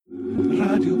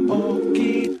Radio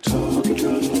Okie Talk,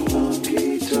 Radio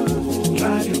Okie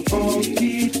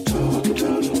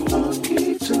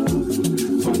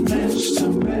Talk, from mesh to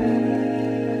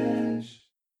mesh.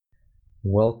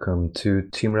 Welcome to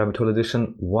Team Rabbit Hole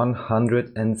Edition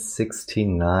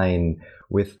 169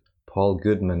 with Paul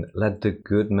Goodman. Let the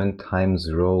Goodman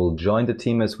times roll. Join the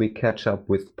team as we catch up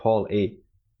with Paul A.,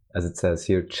 as it says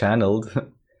here, channeled,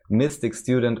 mystic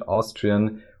student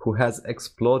Austrian who has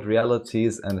explored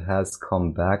realities and has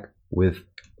come back with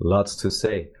lots to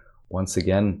say. Once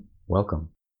again, welcome.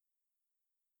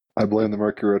 I blame the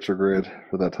Mercury retrograde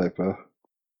for that typo.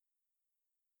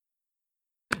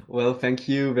 Well, thank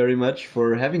you very much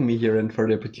for having me here and for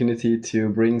the opportunity to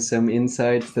bring some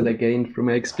insights that I gained from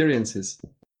my experiences.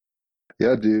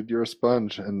 Yeah, dude, you're a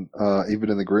sponge, and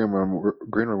even in the green room we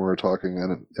were talking,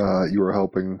 and you were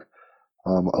helping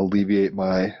alleviate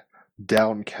my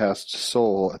downcast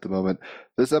soul at the moment.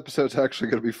 This episode's actually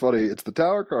going to be funny. It's the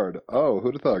Tower card. Oh,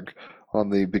 who'd have thunk?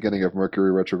 On the beginning of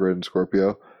Mercury retrograde in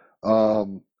Scorpio.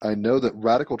 I know that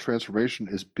radical transformation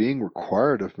is being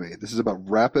required of me. This is about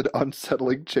rapid,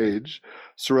 unsettling change,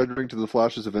 surrendering to the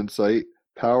flashes of insight,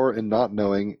 power in not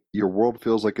knowing. Your world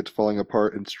feels like it's falling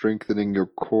apart, and strengthening your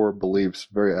core beliefs.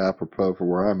 Very apropos for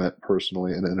where I'm at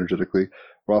personally and energetically.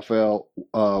 Raphael,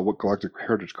 what galactic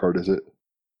heritage card is it?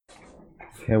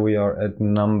 Here we are at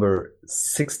number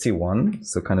 61,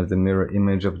 so kind of the mirror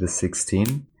image of the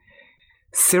 16.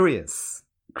 Sirius,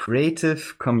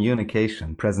 creative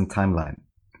communication, present timeline.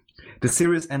 The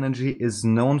Sirius energy is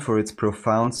known for its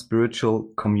profound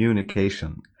spiritual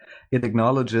communication. It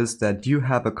acknowledges that you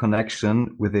have a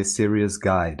connection with a Sirius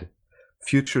guide,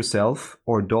 future self,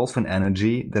 or dolphin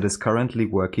energy that is currently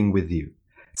working with you.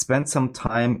 Spend some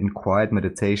time in quiet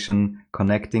meditation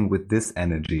connecting with this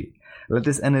energy. Let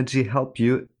this energy help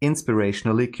you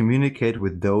inspirationally communicate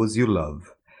with those you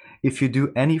love. If you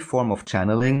do any form of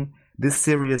channeling, this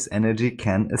Sirius energy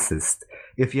can assist.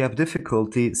 If you have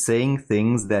difficulty saying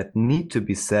things that need to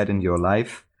be said in your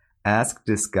life, ask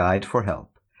this guide for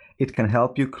help. It can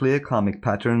help you clear karmic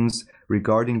patterns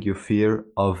regarding your fear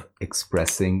of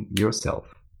expressing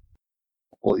yourself.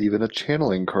 Well, even a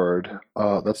channeling card.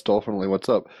 That's definitely what's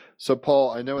up. So,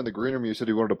 Paul, I know in the green room you said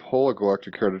you wanted to pull a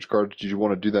galactic heritage card. Did you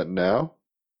want to do that now?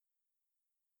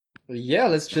 Yeah,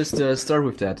 let's just start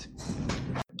with that.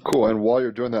 Cool. And while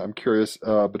you're doing that, I'm curious,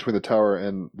 between the Tower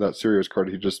and that Sirius card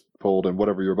he just pulled and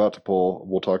whatever you're about to pull,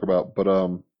 we'll talk about. But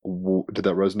did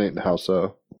that resonate, and how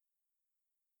so?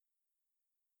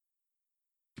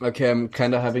 Okay, I'm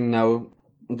kind of having now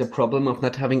the problem of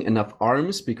not having enough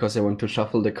arms because I want to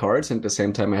shuffle the cards and at the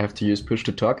same time I have to use push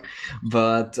to talk.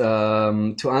 But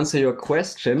to answer your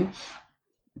question,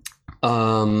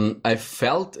 I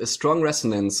felt a strong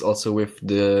resonance also with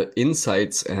the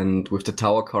insights and with the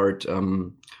Tower card,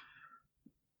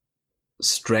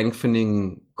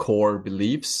 strengthening core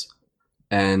beliefs,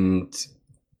 and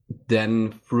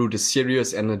then through the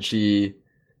Sirius energy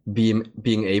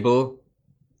being able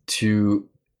to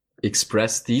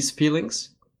express these feelings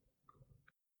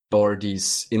or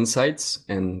these insights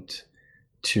and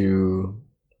to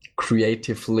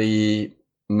creatively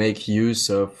make use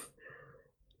of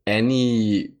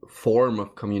any form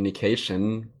of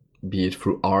communication, be it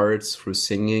through arts, through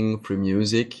singing, through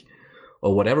music,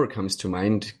 or whatever comes to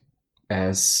mind,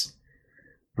 as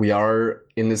we are,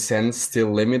 in a sense,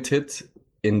 still limited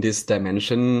in this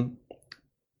dimension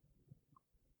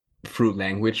through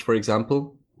language, for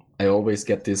example. I always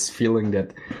get this feeling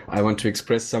that I want to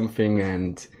express something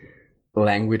and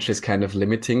language is kind of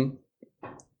limiting.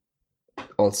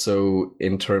 Also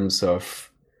in terms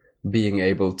of being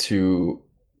able to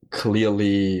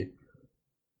clearly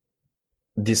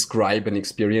describe an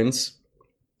experience.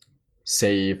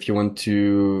 Say, if you want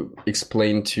to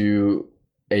explain to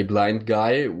a blind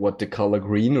guy what the color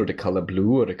green or the color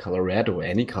blue or the color red or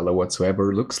any color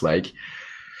whatsoever looks like,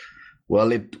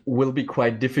 well, it will be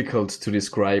quite difficult to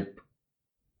describe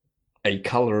a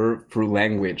color through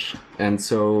language. And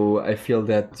so I feel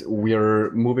that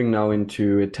we're moving now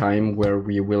into a time where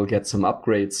we will get some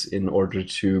upgrades in order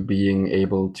to being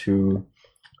able to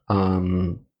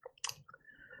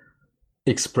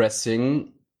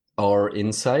expressing our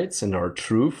insights and our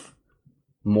truth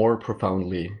more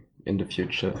profoundly in the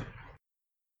future.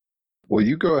 Well,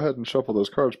 you go ahead and shuffle those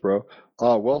cards, bro.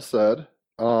 Well said.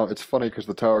 It's funny because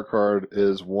the Tower card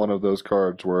is one of those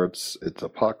cards where it's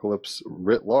apocalypse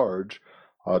writ large.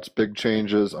 It's big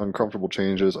changes, uncomfortable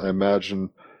changes. I imagine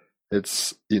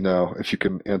it's, if you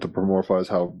can anthropomorphize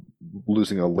how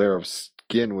losing a layer of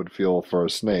skin would feel for a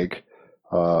snake,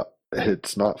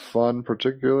 it's not fun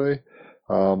particularly.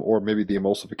 Or maybe the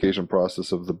emulsification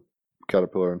process of the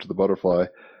caterpillar into the butterfly.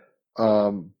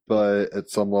 but at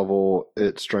some level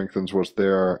it strengthens what's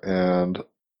there, and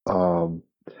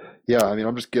yeah, I mean,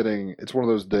 I'm just getting, it's one of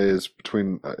those days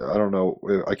between, I don't know,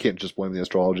 I can't just blame the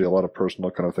astrology. A lot of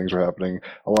personal kind of things are happening.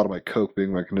 A lot of my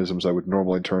coping mechanisms I would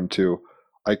normally turn to,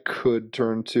 I could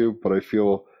turn to, but I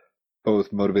feel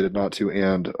both motivated not to,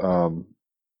 and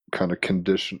kind of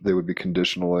they would be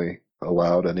conditionally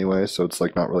allowed anyway. So it's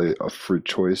like not really a free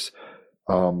choice.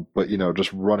 But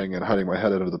just running and hiding my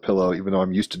head under the pillow, even though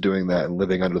I'm used to doing that and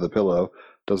living under the pillow,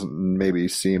 doesn't maybe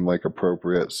seem like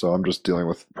appropriate. So I'm just dealing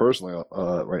with personally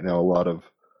right now a lot of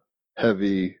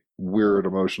heavy, weird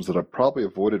emotions that I've probably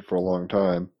avoided for a long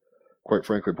time. Quite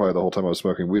frankly, probably the whole time I was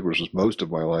smoking weed, which was most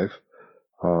of my life.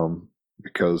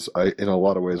 Because in a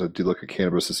lot of ways, I do look at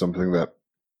cannabis as something that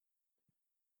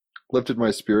lifted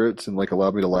my spirits and like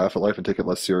allowed me to laugh at life and take it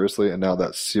less seriously. And now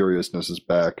that seriousness is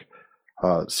back.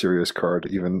 Serious card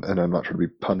even, and I'm not trying to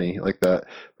be punny like that,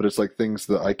 but it's like things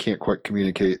that I can't quite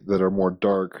communicate that are more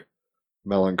dark,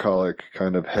 melancholic,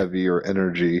 kind of heavy or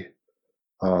energy,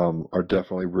 are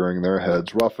definitely rearing their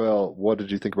heads. Raphael, what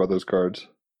did you think about those cards?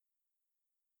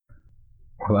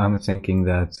 Well, I'm thinking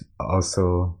that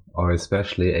also, or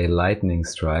especially, a lightning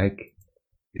strike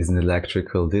is an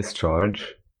electrical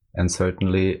discharge and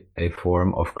certainly a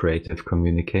form of creative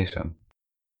communication.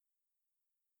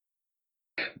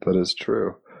 That is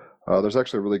true. There's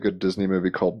actually a really good Disney movie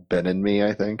called Ben and Me,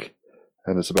 I think,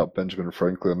 and it's about Benjamin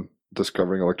Franklin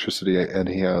discovering electricity, and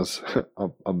he has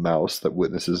a mouse that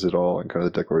witnesses it all and kind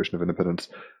of the Declaration of Independence.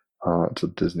 It's a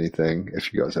Disney thing.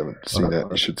 If you guys haven't seen it,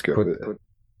 you should scope it.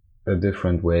 A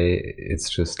different way, it's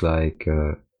just like,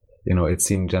 it's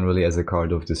seen generally as a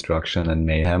card of destruction and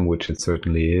mayhem, which it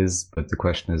certainly is, but the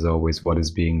question is always what is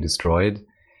being destroyed,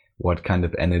 what kind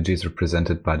of energy is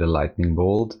represented by the lightning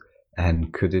bolt,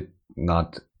 and could it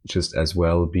not just as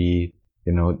well be,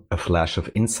 a flash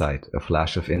of insight, a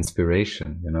flash of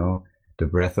inspiration, the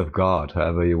breath of God,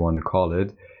 however you want to call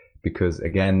it, because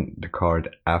again, the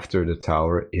card after the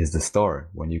tower is the star,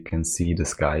 when you can see the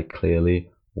sky clearly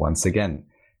once again.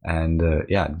 And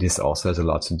this also has a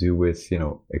lot to do with,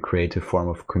 a creative form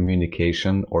of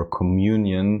communication or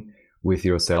communion with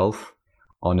yourself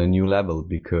on a new level,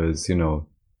 because,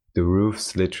 the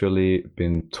roof's literally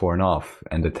been torn off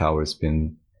and the tower's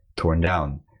been torn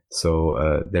down.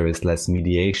 So there is less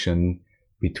mediation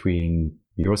between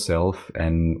yourself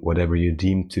and whatever you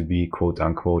deem to be, quote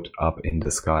unquote, up in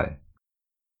the sky.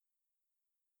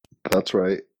 That's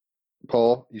right.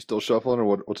 Paul, you still shuffling,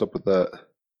 or what's up with that?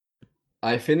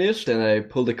 I finished and I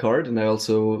pulled a card, and I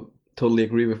also totally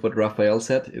agree with what Raphael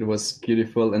said. It was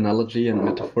beautiful analogy and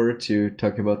metaphor to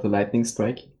talk about the lightning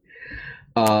strike.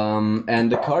 And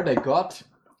the card I got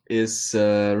is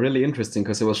really interesting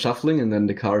because I was shuffling and then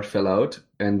the card fell out,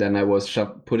 and then I was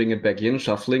putting it back in,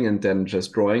 shuffling, and then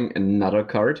just drawing another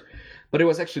card. But it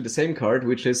was actually the same card,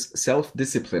 which is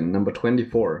Self-Discipline, number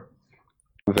 24.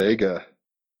 Vega.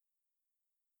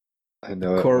 I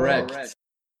know it. Correct.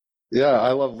 Yeah,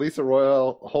 I love Lisa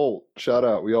Royale Holt. Shout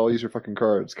out. We all use your fucking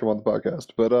cards. Come on the podcast.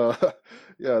 But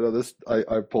yeah, no,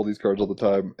 I pull these cards all the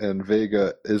time, and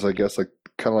Vega is, I guess, like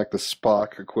kind of like the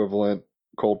Spock equivalent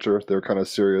culture. They're kind of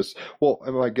serious. Well,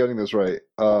 am I getting this right?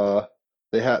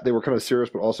 They were kind of serious,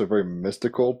 but also very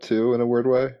mystical too, in a weird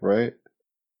way, right?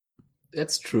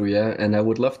 That's true, yeah. And I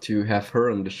would love to have her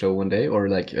on the show one day, or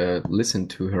like listen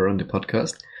to her on the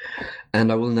podcast.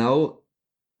 And I will now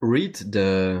read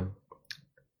the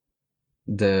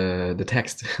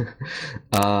text.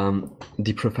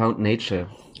 The profound nature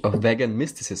of vegan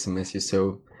mysticism, as you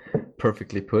so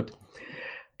perfectly put,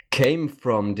 came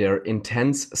from their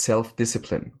intense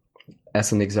self-discipline.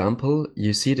 As an example,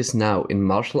 you see this now in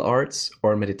martial arts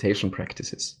or meditation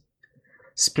practices.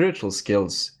 Spiritual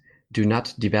skills do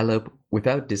not develop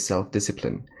without this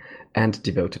self-discipline and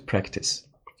devoted practice.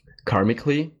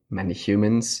 Karmically, many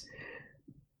humans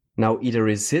now either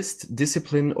resist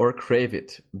discipline or crave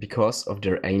it because of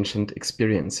their ancient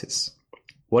experiences.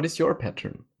 What is your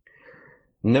pattern?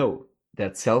 Know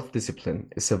that self-discipline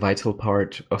is a vital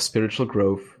part of spiritual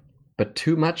growth, but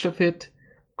too much of it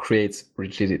creates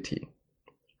rigidity.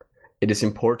 It is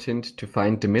important to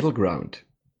find the middle ground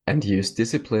and use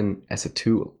discipline as a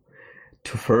tool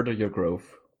to further your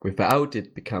growth without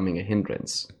it becoming a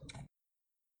hindrance.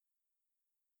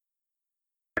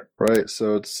 Right,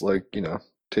 so it's like,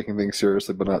 taking things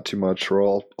seriously but not too much, or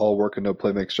all work and no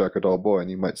play makes Jack a dull boy, and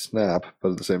you might snap,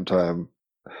 but at the same time,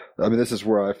 I mean, this is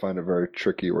where I find it very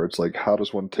tricky, where it's like, how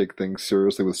does one take things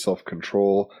seriously with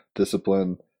self-control,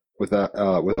 discipline,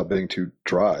 without being too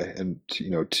dry and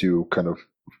too kind of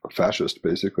fascist,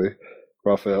 basically.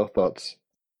 Raphael, thoughts?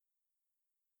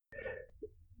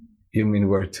 You mean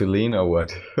where to lean or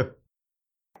what?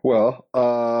 Well,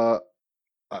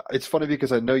 it's funny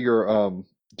because I know your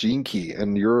gene key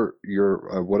and your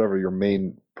whatever your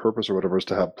main purpose or whatever is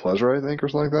to have pleasure, I think, or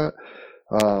something like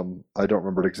that. I don't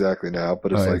remember it exactly now,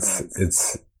 but it's Oh, like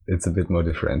it's a bit more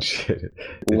differentiated.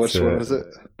 which It's one is it?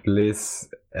 bliss,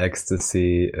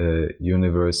 ecstasy,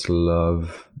 universal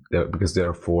love. Because there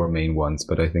are four main ones,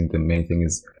 but I think the main thing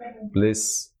is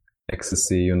bliss,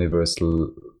 ecstasy,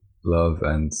 universal love,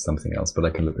 and something else. But I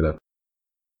can look it up.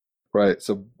 Right.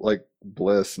 So like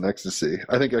bliss and ecstasy.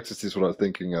 I think ecstasy is what I was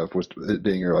thinking of, was it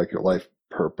being your like your life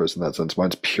purpose in that sense.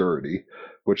 Mine's purity,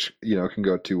 which can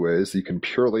go two ways. You can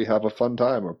purely have a fun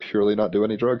time, or purely not do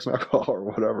any drugs and alcohol or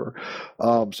whatever.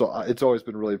 It's always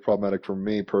been really problematic for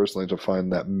me personally to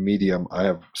find that medium. I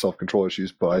have self-control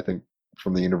issues, but I think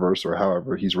from the universe or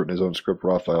however he's written his own script,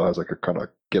 Raphael has like a kind of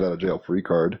get out of jail free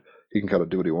card. He can kind of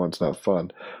do what he wants and have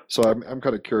fun. So I'm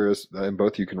kind of curious, and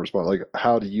both of you can respond. Like,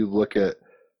 how do you look at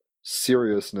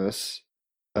seriousness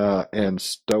and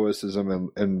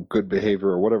stoicism and good behavior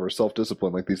or whatever,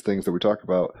 self-discipline, like these things that we talk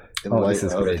about in Oh, light this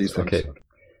is of great. these things? Okay.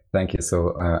 Thank you.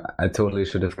 So I totally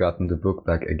should have gotten the book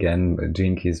back again.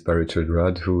 Gene Keys by Richard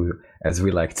Rudd, who, as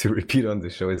we like to repeat on the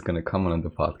show, is going to come on the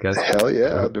podcast. Hell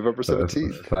yeah, Uh, November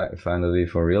 17th. Finally,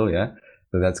 for real, yeah.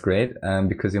 So that's great.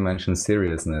 Because you mentioned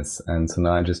seriousness, and so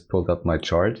now I just pulled up my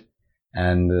chart,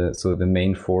 and so the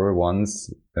main four ones.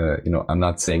 I'm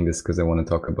not saying this because I want to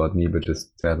talk about me, but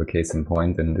just to have a case in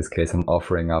point. And in this case, I'm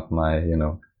offering up my,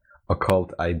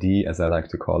 occult ID, as I like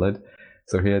to call it.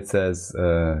 So here it says,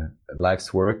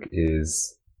 life's work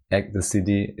is the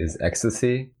CD is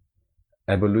ecstasy.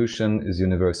 Evolution is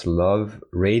universal love.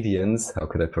 Radiance, how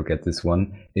could I forget this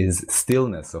one, is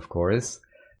stillness, of course.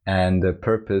 And the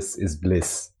purpose is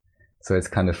bliss. So it's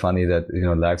kind of funny that,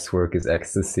 life's work is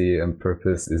ecstasy and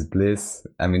purpose is bliss.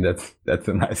 I mean, that's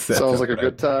a nice setup. Sounds like a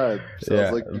good time. Sounds Yeah.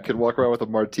 like you can walk around with a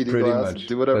martini Pretty glass much. and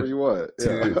do whatever But you want.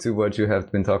 Yeah. to what you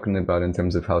have been talking about in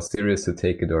terms of how serious to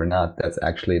take it or not, that's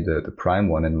actually the prime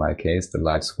one in my case, the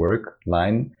life's work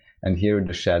line. And here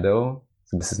the shadow,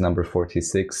 so this is number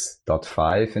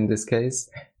 46.5 in this case.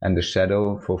 And the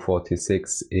shadow for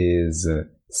 46 is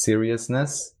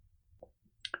seriousness.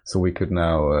 So we could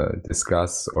now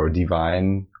discuss or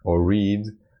divine or read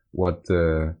what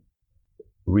the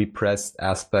repressed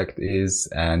aspect is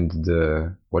and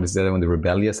what is the other one? The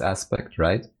rebellious aspect,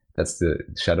 right? That's the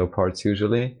shadow parts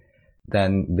usually.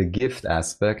 Then the gift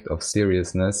aspect of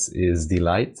seriousness is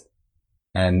delight.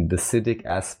 And the Siddhic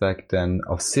aspect then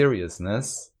of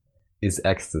seriousness is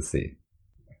ecstasy.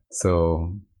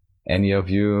 So any of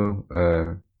you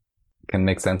can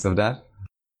make sense of that?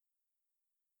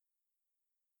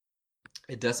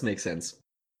 It does make sense,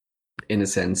 in a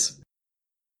sense.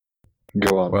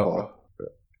 Go on, Well,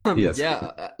 Paul. Yes.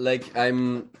 Like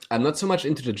I'm not so much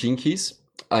into the gene keys.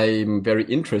 I'm very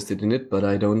interested in it, but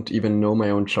I don't even know my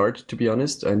own chart, to be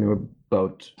honest. I know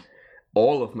about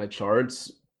all of my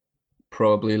charts,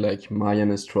 probably like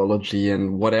Mayan astrology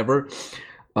and whatever.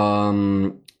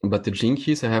 But the gene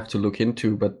keys I have to look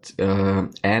into,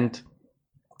 and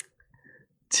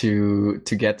to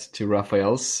get to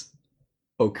Raphael's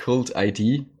occult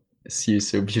ID, as you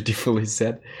so beautifully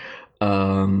said,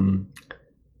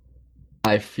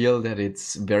 I feel that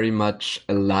it's very much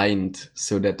aligned,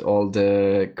 so that all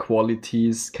the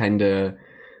qualities kind of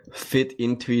fit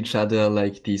into each other,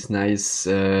 like these nice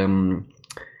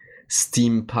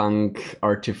steampunk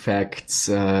artifacts.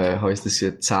 How is this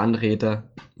here? Zahnräder.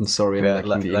 I'm sorry, I'm Yeah,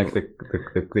 lacking like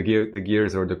the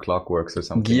gears or the clockworks or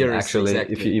something. Gears, Actually,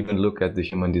 exactly. if you even look at the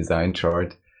human design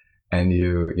chart and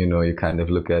you kind of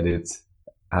look at it,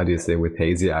 how do you say, with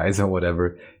hazy eyes or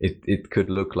whatever, it could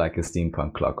look like a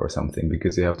steampunk clock or something,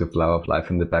 because you have the flower of life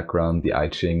in the background, the I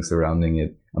Ching surrounding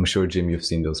it. I'm sure, Jim, you've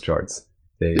seen those charts.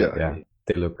 They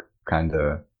look kind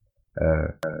of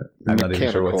I'm not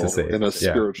even sure what to say. In a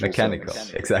spiritual mechanical.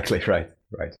 sense. Exactly, right.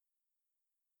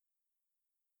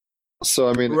 So,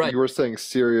 I mean, Right. you were saying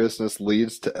seriousness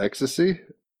leads to ecstasy?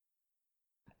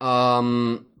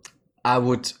 I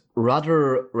would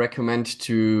rather recommend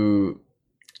to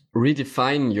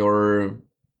redefine your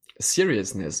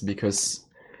seriousness, because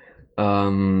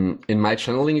in my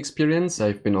channeling experience,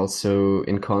 I've been also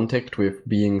in contact with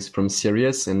beings from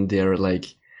Sirius, and they're like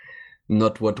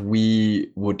not what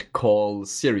we would call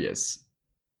serious.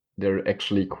 They're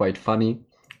actually quite funny.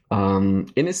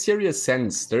 In a serious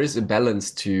sense, there is a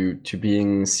balance to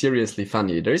being seriously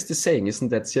funny. There is the saying, isn't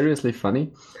that seriously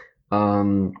funny?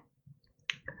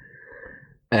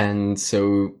 And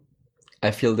so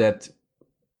I feel that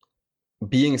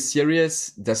being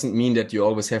serious doesn't mean that you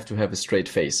always have to have a straight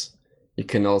face. You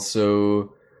can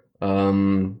also,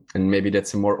 and maybe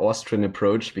that's a more Austrian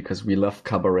approach because we love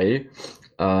cabaret,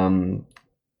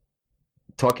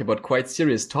 talk about quite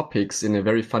serious topics in a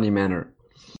very funny manner.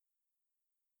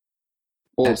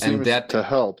 Well, And it seems that- to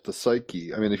help the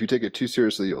psyche. I mean, if you take it too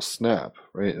seriously, you'll snap,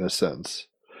 right? In a sense.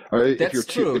 Or if That's you're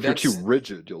true. if you're too That's-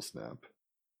 rigid, you'll snap.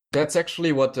 That's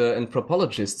actually what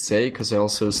anthropologists say, because I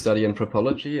also study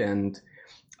anthropology, and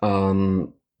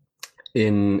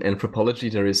in anthropology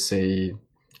there is a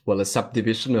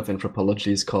subdivision of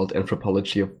anthropology is called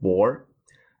anthropology of war,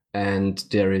 and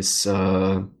there is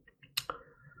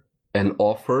an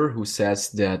author who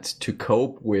says that to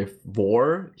cope with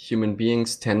war, human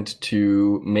beings tend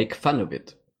to make fun of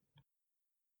it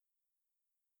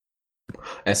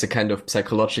as a kind of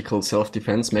psychological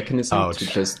self-defense mechanism Ouch. to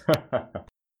just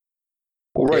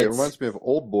Well, right. It It's- reminds me of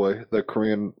Old Boy, the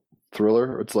Korean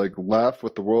thriller. It's like laugh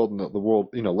with the world, and the world,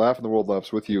 laugh and the world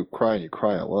laughs with you. Cry and you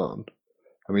cry alone.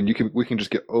 I mean, we can just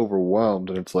get overwhelmed,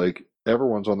 and it's like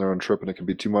everyone's on their own trip, and it can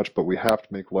be too much. But we have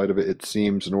to make light of it. It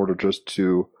seems in order just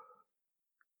to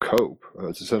cope.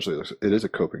 It's essentially it is a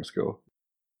coping skill.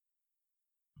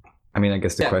 I mean, I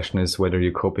guess the Yeah. question is whether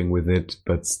you're coping with it,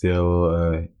 but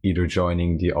still either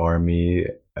joining the army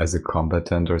as a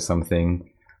combatant or something,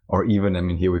 or even, I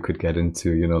mean, here we could get into,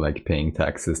 like paying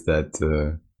taxes that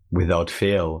without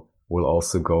fail will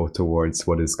also go towards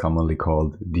what is commonly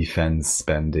called defense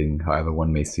spending, however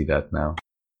one may see that now.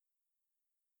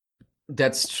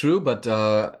 That's true, but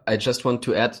I just want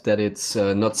to add that it's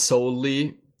not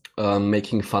solely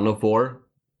making fun of war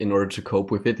in order to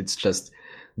cope with it. It's just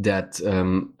that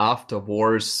after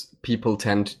wars, people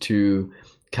tend to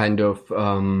kind of,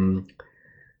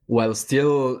 while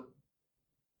still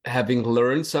having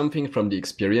learned something from the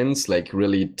experience, like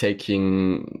really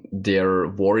taking their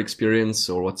war experience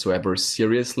or whatsoever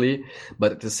seriously,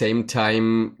 but at the same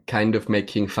time kind of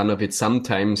making fun of it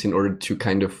sometimes in order to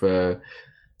kind of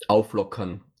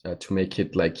auflockern, to make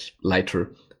it like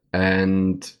lighter.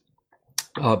 And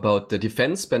about the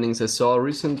defense spendings, I saw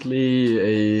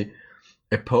recently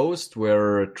a post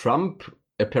where Trump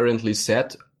apparently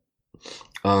said,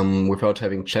 without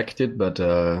having checked it, but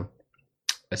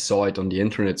I saw it on the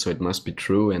internet, so it must be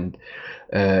true. And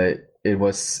it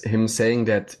was him saying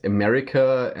that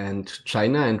America and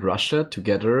China and Russia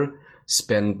together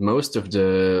spend most of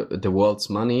the world's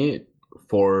money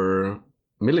for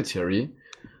military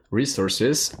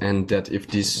resources, and that if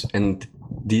these,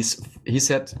 he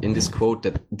said in this quote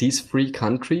that these three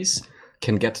countries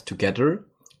can get together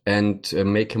and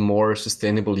make a more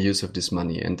sustainable use of this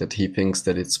money, and that he thinks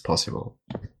that it's possible.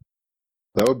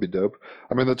 That would be dope.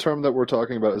 I mean, the term that we're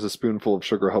talking about is a spoonful of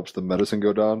sugar helps the medicine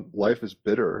go down. Life is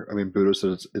bitter. I mean, Buddha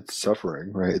says it's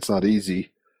suffering, right? It's not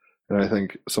easy. And I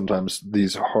think sometimes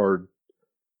these hard,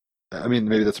 I mean,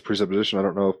 maybe that's a presupposition. I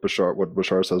don't know what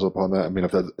Bashar says upon that. I mean,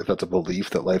 if that's a belief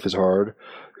that life is hard,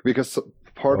 because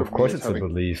part Of course me is it's a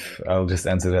belief. I'll just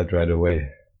answer that right away.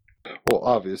 well,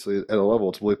 obviously at a level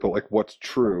it's a belief, but like what's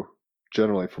true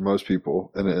generally for most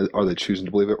people, and are they choosing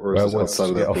to believe it, or is Well, this what's- outside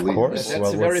of that yeah, of belief? course. That's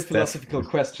Well, a very what's philosophical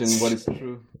question. What is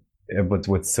true? But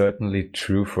what's certainly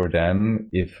true for them,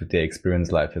 if they experience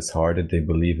life as hard and they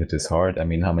believe it is hard, I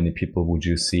mean, how many people would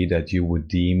you see that you would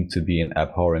deem to be in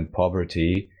abhorrent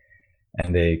poverty,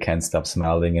 and they can't stop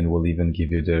smiling and will even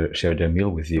give you share their meal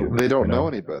with you? They don't you know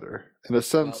any better. In a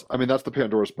sense, I mean, that's the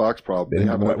Pandora's box problem. They Then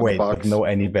haven't opened the wait, box. but know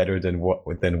any better than what?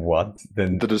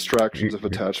 Than The distractions of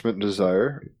attachment and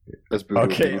desire, as Buddha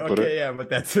Okay, would put it. yeah, but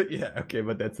that's a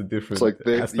different It's like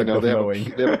they aspect have of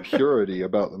knowing. they have a purity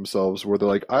about themselves where they're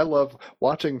like, I love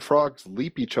watching frogs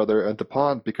leap each other at the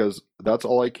pond because that's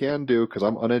all I can do because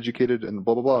I'm uneducated and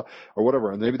blah blah blah or whatever.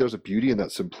 And maybe there's a beauty in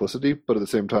that simplicity, but at the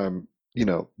same time,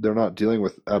 they're not dealing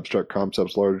with abstract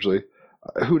concepts largely.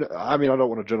 I mean, I don't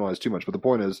want to generalize too much, but the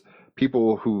point is,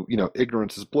 people who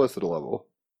ignorance is bliss at a level.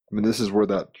 I mean, this is where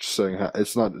that saying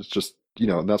it's just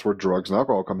and that's where drugs and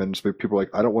alcohol come in. Just people are like,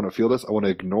 I don't want to feel this. I want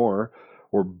to ignore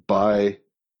or bypass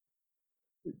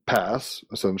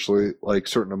essentially like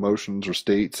certain emotions or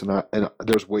states, and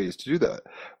there's ways to do that.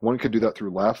 One can do that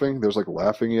through laughing. There's like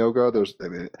laughing yoga. I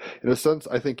mean, in a sense,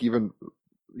 I think even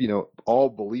all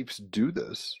beliefs do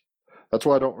this. That's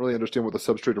why I don't really understand what the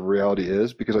substrate of reality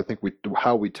is, because I think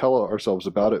how we tell ourselves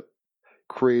about it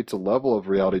creates a level of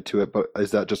reality to it. But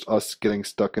is that just us getting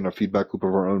stuck in a feedback loop of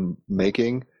our own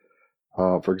making?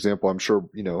 For example, I'm sure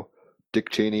Dick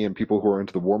Cheney and people who are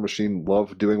into the war machine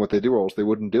love doing what they do, or else they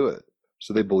wouldn't do it.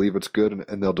 So they believe it's good,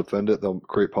 and they'll defend it. They'll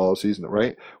create policies,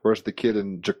 right? Whereas the kid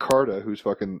in Jakarta who's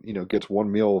fucking gets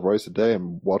one meal of rice a day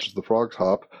and watches the frogs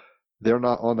hop, they're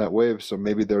not on that wave. So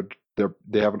maybe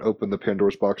they haven't opened the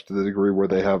Pandora's box to the degree where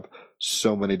they have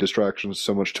so many distractions,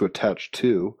 so much to attach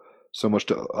to, so much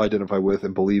to identify with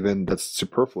and believe in that's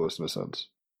superfluous in a sense.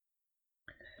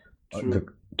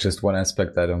 Just one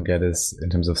aspect I don't get is in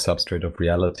terms of substrate of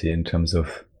reality, in terms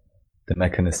of the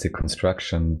mechanistic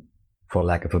construction, for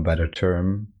lack of a better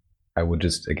term. I would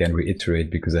just again reiterate,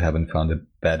 because I haven't found a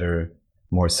better,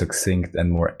 more succinct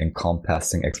and more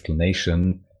encompassing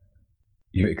explanation.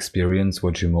 You experience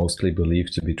what you mostly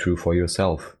believe to be true for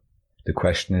yourself. The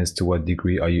question is, to what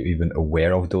degree are you even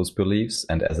aware of those beliefs?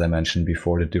 And as I mentioned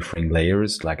before, the differing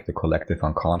layers, like the collective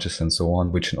unconscious and so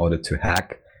on, which in order to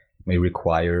hack may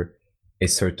require a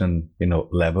certain,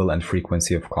 level and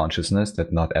frequency of consciousness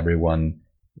that not everyone,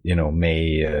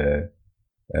 may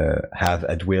have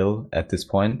at will at this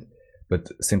point. But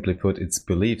simply put, it's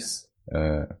beliefs.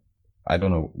 I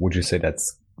don't know. Would you say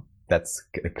that's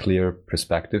a clear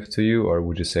perspective to you, or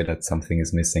would you say that something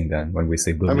is missing then when we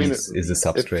say beliefs is a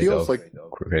substrate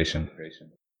of creation?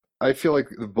 I feel like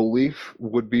the belief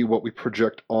would be what we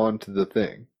project onto the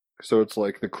thing. So it's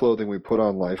like the clothing we put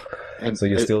on life. And so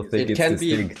you still think it's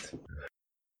distinct?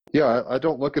 Yeah, I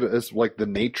don't look at it as like the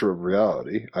nature of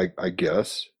reality, I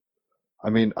guess. I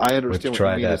mean, I understand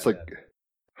what you mean. It's like,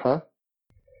 huh?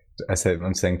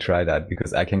 I'm saying try that,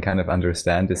 because I can kind of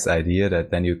understand this idea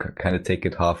that then you kind of take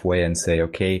it halfway and say,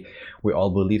 okay, we all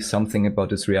believe something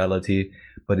about this reality,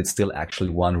 but it's still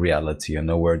actually one reality,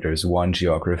 where there's one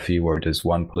geography, where there's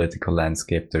one political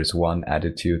landscape, there's one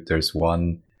attitude, there's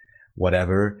one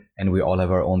whatever, and we all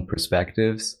have our own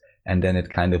perspectives, and then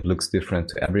it kind of looks different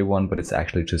to everyone, but it's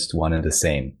actually just one and the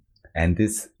same. And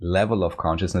this level of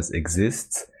consciousness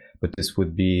exists, but this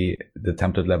would be the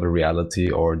template level reality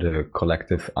or the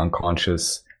collective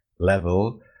unconscious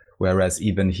level. Whereas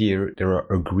even here, there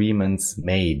are agreements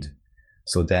made.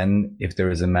 So then if there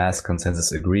is a mass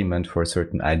consensus agreement for a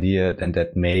certain idea, then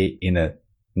that may, in a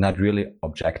not really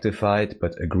objectified,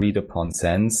 but agreed upon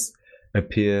sense,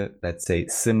 appear, let's say,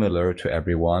 similar to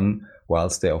everyone,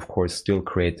 whilst they, of course, still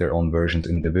create their own versions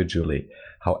individually.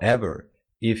 However,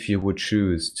 if you would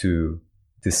choose to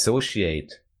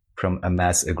dissociate from a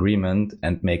mass agreement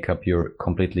and make up your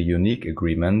completely unique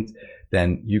agreement,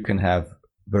 then you can have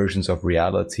versions of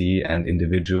reality and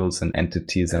individuals and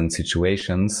entities and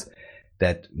situations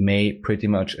that may pretty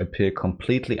much appear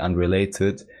completely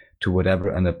unrelated to whatever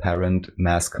an apparent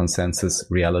mass consensus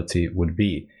reality would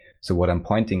be. So what I'm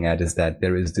pointing at is that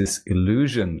there is this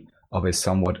illusion of a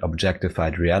somewhat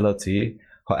objectified reality.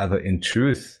 However, in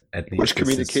truth, at least, which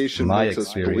communication my makes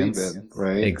experience, us believe in,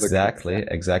 right?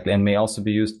 Exactly, and may also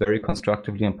be used very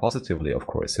constructively and positively, of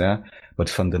course, yeah. But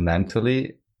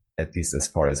fundamentally, at least as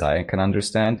far as I can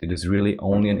understand, it is really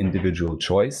only an individual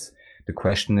choice. The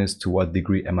question is, to what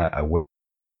degree am I aware?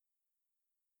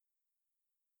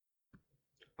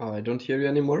 Oh, I don't hear you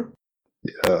anymore.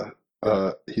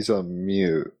 Yeah, he's on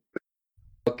mute.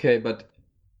 Okay, but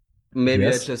maybe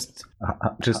Yes. I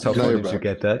just how No, you're did you back.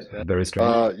 get that? Very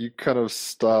strange. You kind of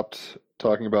stopped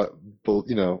talking about,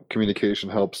 communication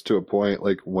helps to a point.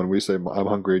 Like when we say, I'm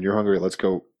hungry and you're hungry, let's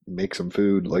go make some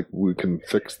food. Like we can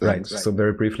fix Right. things. So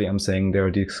very briefly, I'm saying there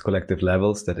are these collective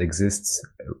levels that exists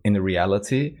in a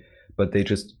reality, but they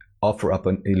just offer up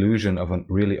an illusion of a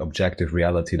really objective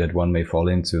reality that one may fall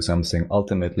into. So I'm saying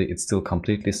ultimately it's still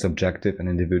completely subjective and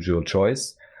individual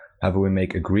choice. However, we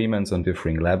make agreements on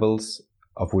differing levels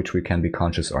of which we can be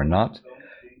conscious or not,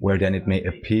 where then it may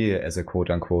appear as a quote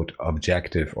unquote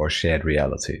objective or shared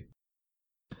reality.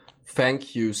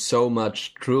 thank you so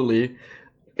much. Truly,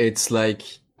 it's like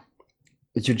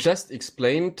you just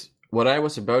explained what I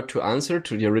was about to answer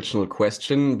to the original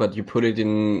question, but you put it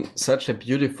in such a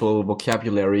beautiful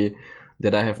vocabulary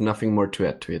that I have nothing more to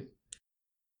add to it.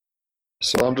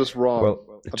 So I'm just wrong,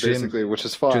 Well, Jim, basically, which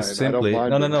is fine. just simply, I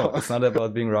don't mind no. being It's not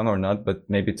about being wrong or not, but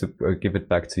maybe to give it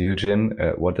back to you, Jim.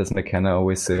 What does McKenna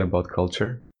always say about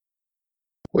culture?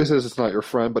 Well, he says it's not your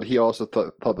friend, but he also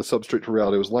thought the substrate to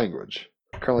reality was language.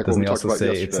 Kind of like Doesn't what he we talked also about say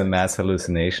yesterday. it's a mass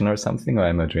hallucination or something? Or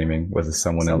am I dreaming? Was it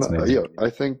someone else maybe? Yeah, I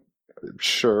think,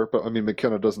 sure, but I mean,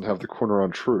 McKenna doesn't have the corner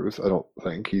on truth. I don't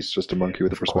think he's just a monkey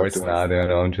with a Of course perspective. not. I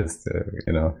don't just,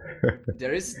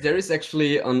 There is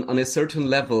actually on a certain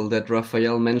level that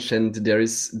Raphael mentioned, there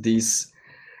is these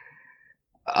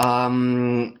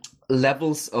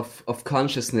levels of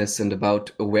consciousness and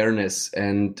about awareness,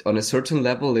 and on a certain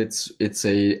level it's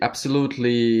a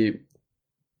absolutely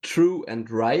true and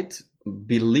right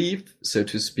belief, so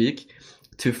to speak,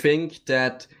 to think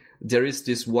that there is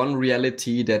this one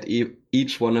reality that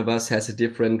each one of us has a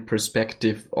different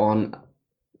perspective on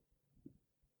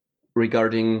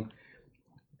regarding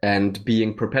and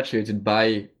being perpetuated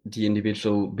by the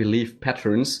individual belief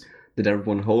patterns that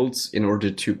everyone holds in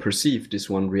order to perceive this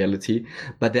one reality,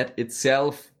 but that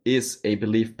itself is a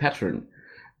belief pattern.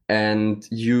 And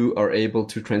you are able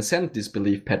to transcend this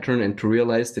belief pattern and to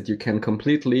realize that you can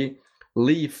completely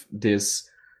leave this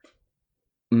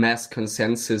mass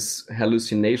consensus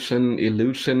hallucination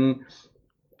illusion,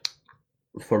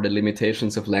 for the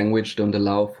limitations of language don't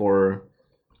allow for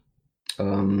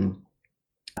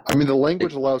I mean, the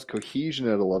language allows cohesion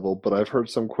at a level, but I've heard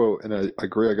some quote, and I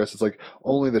agree, I guess it's like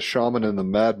only the shaman and the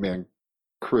madman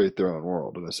create their own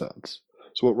world in a sense.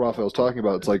 So what Raphael's talking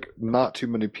about, it's like not too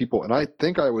many people, and I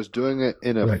think I was doing it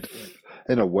in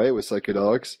a way with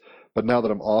psychedelics, but now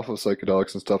that I'm off of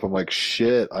psychedelics and stuff, I'm like,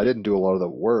 shit, I didn't do a lot of the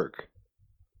work.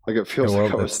 Like it feels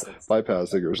like I was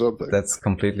bypassing or something. That's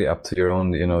completely up to your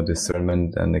own,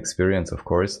 discernment and experience, of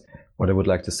course. What I would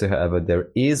like to say, however, there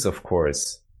is, of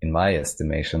course, in my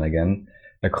estimation, again,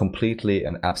 a completely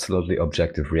and absolutely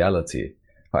objective reality.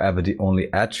 However, the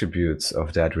only attributes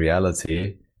of that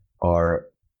reality are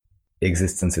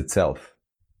existence itself.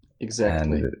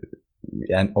 Exactly.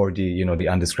 And or the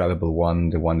undescribable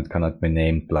one, the one that cannot be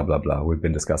named, blah blah blah. We've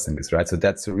been discussing this, right? So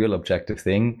that's a real objective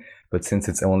thing, but since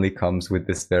it only comes with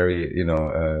this very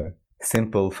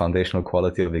simple foundational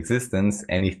quality of existence,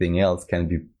 anything else can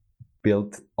be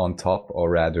built on top, or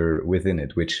rather within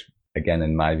it, which again,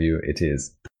 in my view, it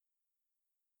is.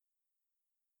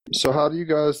 So how do you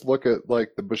guys look at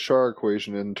like the Bashar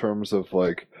equation in terms of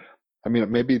like, I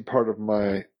mean, maybe part of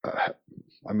my,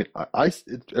 I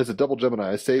as a double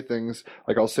Gemini, I say things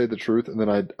like I'll say the truth, and then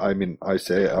I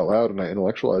say it out loud and I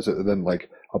intellectualize it, and then like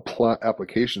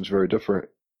application is very different,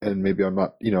 and maybe I'm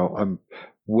not, I'm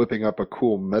whipping up a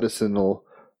cool medicinal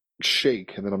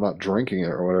shake, and then I'm not drinking it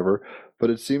or whatever. But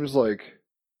it seems like,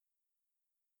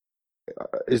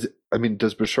 does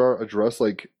Bashar address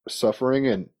like suffering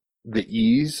and the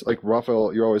ease? Like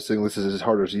Raphael, you're always saying this is as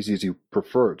hard or as easy as you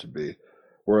prefer it to be.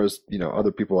 Whereas,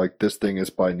 other people like this thing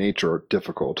is by nature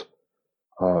difficult.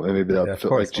 And maybe that of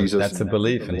course, like Jesus. That's a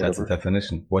belief and that's a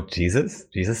definition. What, Jesus?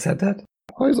 Jesus said that?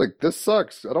 Oh, he's like, this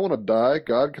sucks. I don't want to die.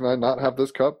 God, can I not have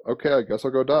this cup? Okay, I guess I'll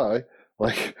go die.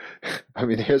 Like,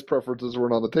 his preferences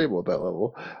weren't on the table at that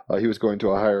level. He was going to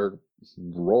a higher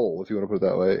role, if you want to put it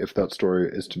that way, if that story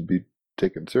is to be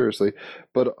taken seriously.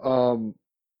 But, or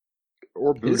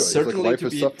Buddha. It's certainly like, to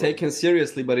be taken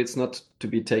seriously, but it's not to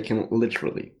be taken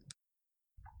literally.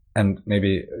 And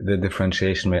maybe the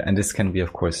differentiation, and this can be,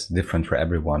 of course, different for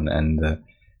everyone. And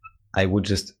I'm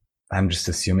just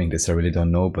assuming this, I really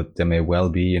don't know, but there may well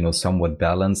be, somewhat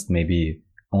balanced, maybe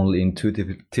only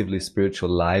intuitively spiritual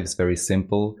lives, very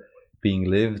simple, being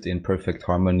lived in perfect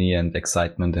harmony and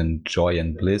excitement and joy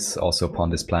and bliss also upon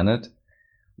this planet.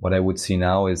 What I would see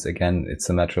now is, again, it's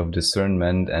a matter of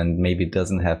discernment, and maybe it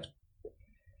doesn't have,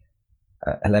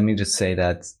 let me just say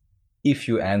that if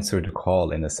you answer the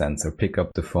call in a sense, or pick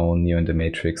up the phone, in the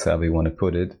matrix, however you want to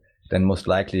put it, then most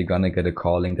likely you're going to get a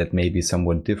calling that may be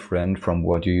somewhat different from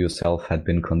what you yourself had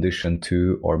been conditioned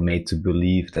to or made to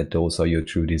believe that those are your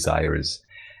true desires.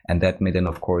 And that may then,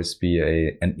 of course, be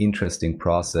an interesting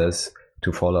process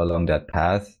to follow along that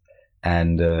path,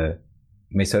 and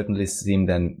may certainly seem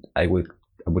then, I would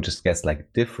just guess,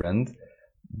 like different,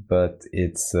 but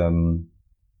it's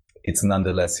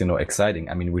nonetheless, exciting.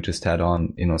 I mean, we just had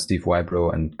on, Steve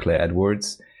Wybrow and Claire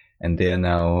Edwards, and they are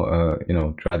now,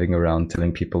 driving around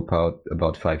telling people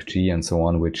about 5G and so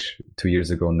on, which 2 years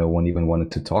ago, no one even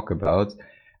wanted to talk about.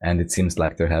 And it seems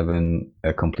like they're having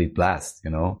a complete blast,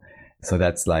 So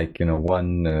that's like,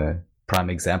 one prime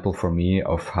example for me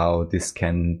of how this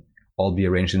can all be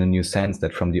arranged in a new sense,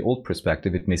 that from the old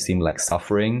perspective, it may seem like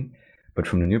suffering, but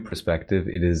from the new perspective,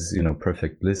 it is,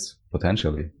 perfect bliss,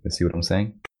 potentially. You see what I'm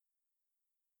saying?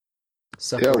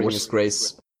 Suffering is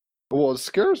grace. Well, it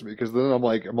scares me, because then I'm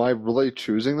like, am I really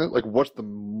choosing that? Like, what's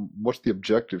the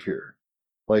objective here?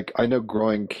 Like, I know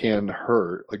growing can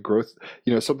hurt. Like, growth,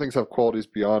 some things have qualities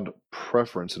beyond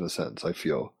preference in a sense, I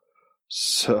feel.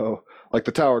 So, like,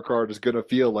 the tower card is going to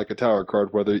feel like a tower card,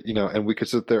 whether, and we could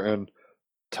sit there and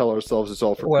tell ourselves it's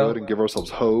all for good and give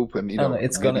ourselves hope, and,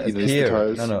 it's going to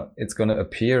appear. It's going to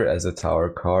appear as a tower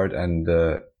card, and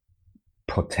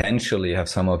potentially have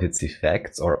some of its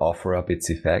effects or offer up its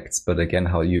effects. But again,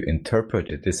 how you interpret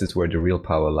it, this is where the real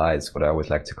power lies, what I would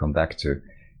like to come back to.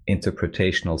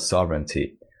 Interpretational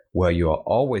sovereignty. Where you are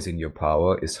always in your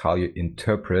power is how you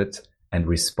interpret and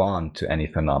respond to any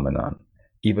phenomenon.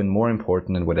 Even more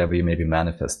important than whatever you may be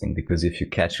manifesting, because if you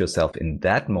catch yourself in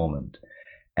that moment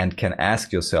and can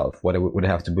ask yourself, what I would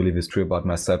have to believe is true about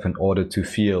myself in order to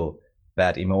feel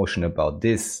bad emotion about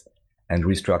this, and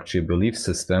restructure your belief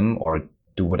system, or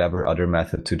do whatever other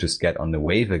method to just get on the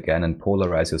wave again and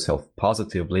polarize yourself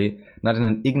positively, not in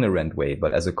an ignorant way,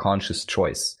 but as a conscious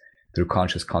choice through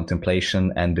conscious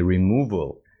contemplation and the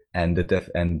removal and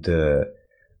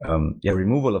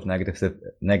removal of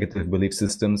negative belief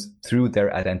systems through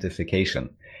their identification.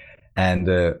 And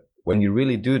when you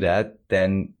really do that,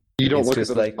 then You don't it's look at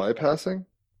just that like, as bypassing?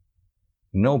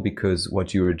 no, because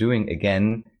what you are doing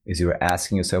again is you're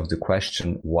asking yourself the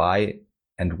question why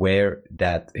and where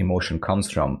that emotion comes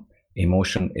from.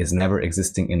 Emotion is never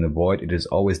existing in the void. It is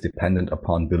always dependent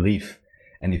upon belief.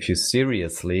 And if you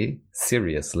seriously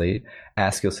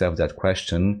ask yourself that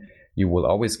question, you will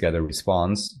always get a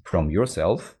response from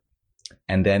yourself.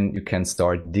 And then you can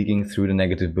start digging through the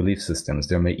negative belief systems.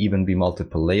 There may even be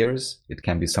multiple layers. It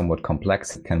can be somewhat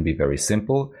complex. It can be very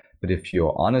simple. But if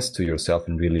you're honest to yourself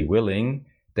and really willing,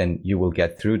 then you will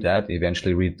get through that,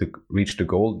 eventually reach the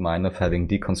gold mine of having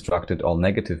deconstructed all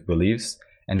negative beliefs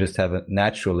and just have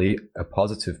naturally a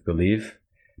positive belief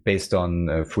based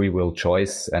on free will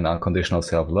choice and unconditional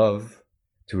self-love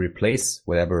to replace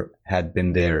whatever had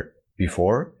been there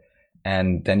before.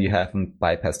 And then you haven't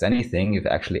bypassed anything. You've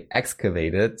actually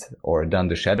excavated or done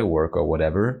the shadow work or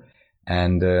whatever.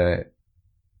 And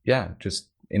just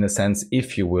in a sense,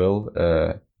 if you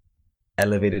will,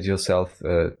 elevated yourself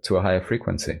to a higher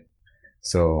frequency.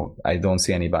 So I don't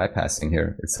see any bypassing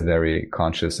here. It's a very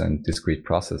conscious and discrete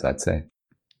process, I'd say.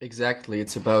 Exactly.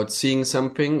 It's about seeing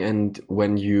something, and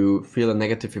when you feel a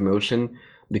negative emotion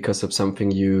because of something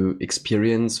you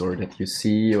experience or that you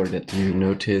see or that you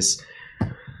notice,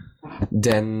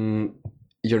 then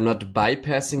you're not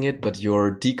bypassing it, but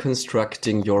you're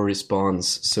deconstructing your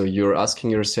response. So you're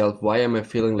asking yourself, why am I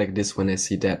feeling like this when I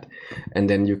see that? And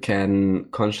then you can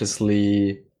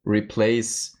consciously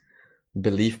replace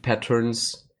belief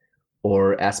patterns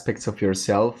or aspects of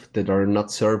yourself that are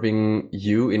not serving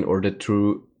you in order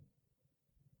to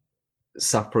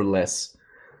suffer less,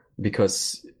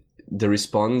 because the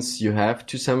response you have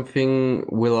to something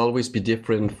will always be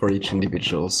different for each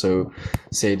individual. So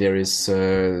say there is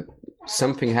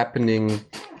something happening,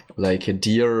 like a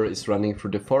deer is running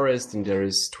through the forest and there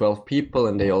is 12 people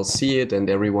and they all see it, and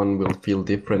everyone will feel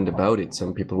different about it.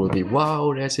 Some people will be,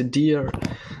 wow, there's a deer.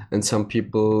 And some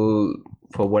people,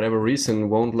 for whatever reason,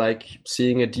 won't like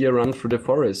seeing a deer run through the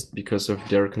forest because of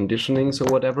their conditionings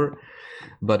or whatever.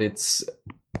 But it's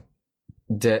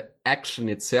the action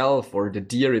itself, or the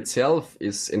deer itself,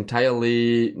 is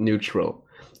entirely neutral.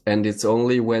 And it's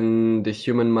only when the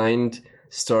human mind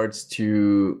starts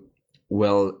to,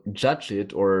 well, judge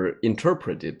it or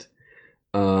interpret it,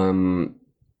 that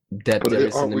But there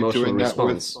is aren't an we emotional doing that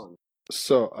with? response.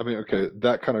 So, I mean, okay,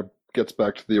 that kind of gets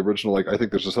back to the original, like, I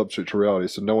think there's a substitute to reality,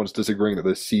 so no one's disagreeing that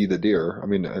they see the deer. I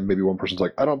mean, and maybe one person's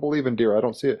like, I don't believe in deer, I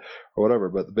don't see it, or whatever,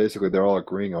 but basically they're all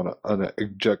agreeing on an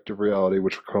objective reality,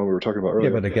 which we were talking about earlier.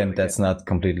 Yeah, but again, that's not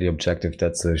completely objective.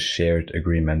 That's a shared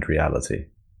agreement reality.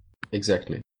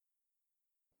 Exactly.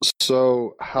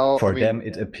 So, how, For I mean, them,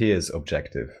 it appears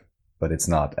objective, but it's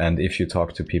not. And if you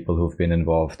talk to people who've been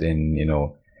involved in,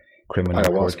 criminal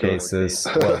court Ayahuasca. cases,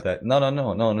 well,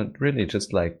 no, really,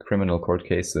 just like criminal court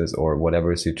cases or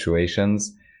whatever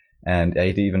situations. And I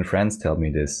had even friends tell me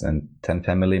this, and 10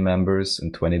 family members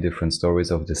and 20 different stories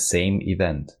of the same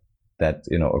event that,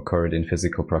 occurred in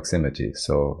physical proximity.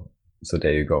 So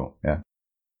there you go. Yeah.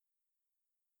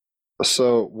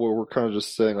 So what we're kind of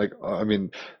just saying, like, I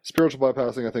mean, spiritual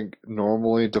bypassing, I think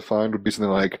normally defined would be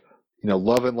something like,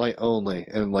 love and light only,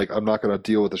 and like, I'm not going to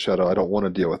deal with the shadow. I don't want to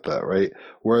deal with that, right?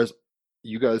 Whereas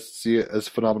you guys see it as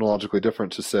phenomenologically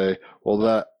different to say, well,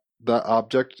 that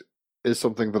object is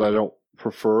something that I don't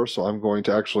prefer, so I'm going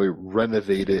to actually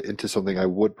renovate it into something I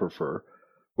would prefer,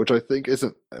 which I think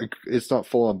it's not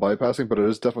full on bypassing, but it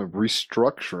is definitely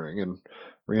restructuring and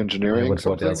re-engineering What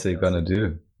something. else are you going to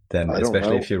do? Then, I don't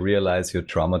especially know. if you realize you're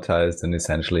traumatized and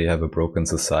essentially have a broken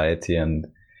society and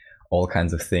all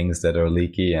kinds of things that are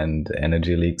leaky and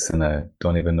energy leaks, and I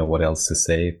don't even know what else to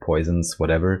say, poisons,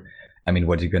 whatever. I mean,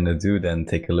 what are you going to do then?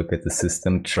 Take a look at the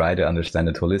system, try to understand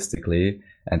it holistically,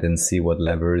 and then see what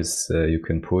levers you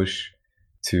can push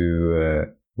to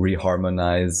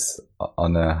reharmonize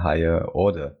on a higher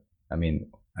order. I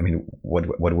mean,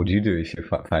 what would you do if you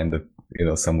find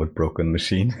a somewhat broken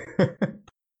machine?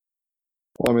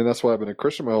 Well, I mean, that's why I've been a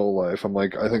Christian my whole life. I'm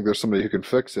like, I think there's somebody who can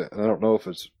fix it, and I don't know if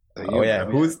it's a human. Oh yeah,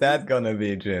 who's that gonna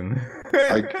be, Jim?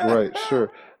 Right,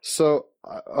 sure. So,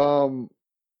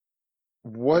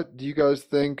 what do you guys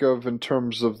think of in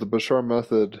terms of the Bashar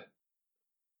method?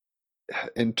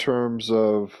 In terms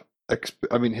of,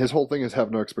 I mean, his whole thing is have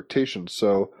no expectations.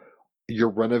 So, you're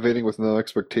renovating with no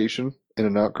expectation in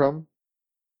an outcome.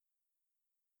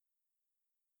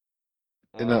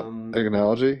 In that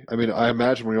analogy, I mean, I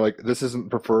imagine when you're like, this isn't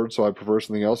preferred, so I prefer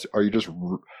something else. Are you just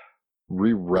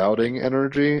rerouting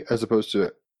energy as opposed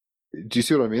to? Do you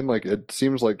see what I mean? Like, it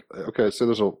seems like, okay, so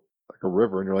there's a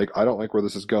river, and you're like, I don't like where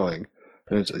this is going.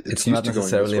 And It's used not to going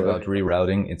necessarily this way. about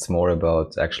rerouting. It's more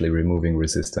about actually removing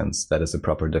resistance. That is the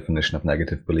proper definition of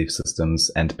negative belief systems.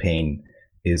 And pain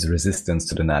is resistance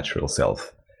to the natural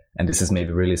self. And this is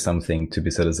maybe really something to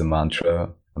be said as a mantra.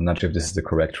 I'm not sure if this is the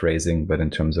correct phrasing, but in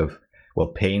terms of, well,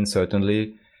 pain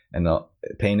certainly. And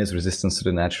pain is resistance to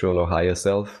the natural or higher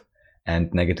self.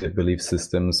 And negative belief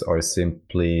systems are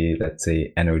simply, let's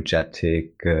say,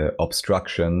 energetic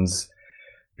obstructions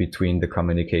between the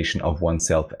communication of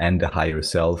oneself and the higher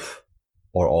self,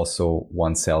 or also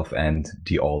oneself and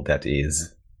the all that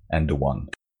is and the one.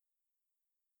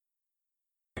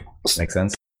 Make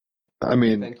sense? I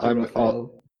mean, Thank you, I'm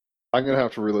Raphael. gonna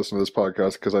have to re-listen to this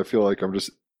podcast because I feel like I'm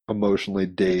just emotionally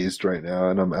dazed right now,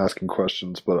 and I'm asking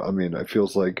questions. But I mean, it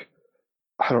feels like,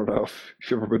 I don't know if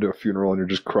you've ever been to a funeral and you're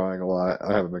just crying a lot.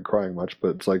 I haven't been crying much,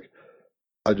 but it's like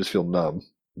I just feel numb,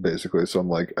 basically. So I'm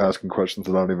like asking questions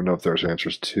that I don't even know if there's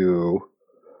answers to,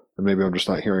 and maybe I'm just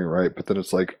not hearing right. But then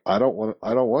it's like I don't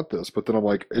want this. But then I'm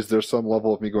like, is there some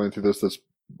level of me going through this that's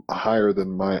higher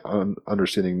than my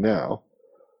understanding now?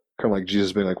 Kind of like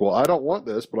Jesus being like, well, I don't want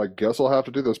this, but I guess I'll have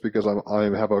to do this because I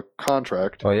have a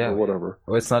contract or whatever.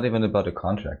 Well, it's not even about a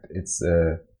contract. It's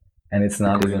and it's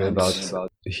not even about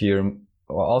here.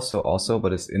 Well, also,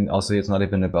 but it's not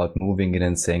even about moving it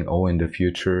and saying, oh, in the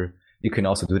future, you can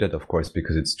also do that, of course,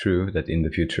 because it's true that in the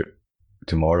future,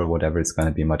 tomorrow, whatever, it's going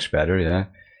to be much better. Yeah.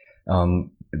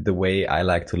 The way I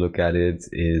like to look at it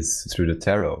is through the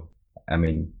tarot. I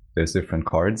mean, there's different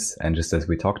cards, and just as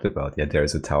we talked about, yeah,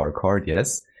 there's a Tower card,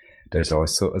 yes. There's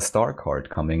also a Star card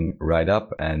coming right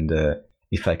up, and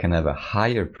if I can have a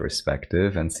higher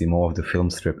perspective and see more of the film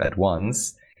strip at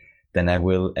once, then I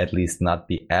will at least not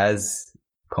be as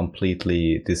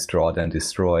completely distraught and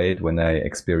destroyed when I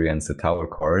experience the Tower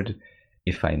card,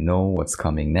 if I know what's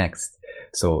coming next.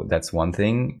 So that's one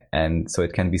thing, and so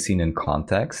it can be seen in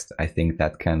context. I think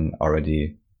that can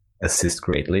already assist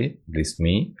greatly, at least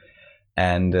me.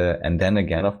 And then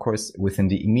again, of course, within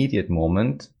the immediate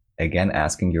moment, again,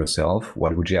 asking yourself,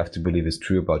 what would you have to believe is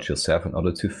true about yourself in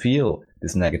order to feel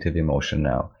this negative emotion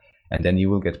now? And then you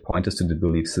will get pointers to the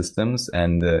belief systems,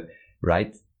 and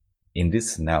right in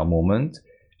this now moment,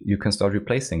 you can start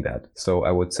replacing that. So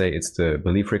I would say it's the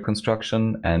belief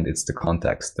reconstruction and it's the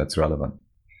context that's relevant.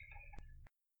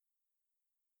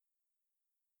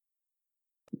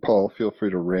 Paul, feel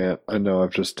free to rant. I know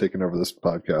I've just taken over this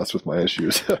podcast with my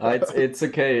issues. It's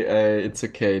okay. It's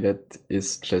okay. That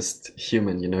is just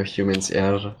human. You know, humans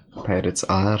are, pirates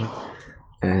are,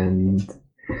 and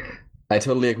I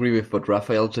totally agree with what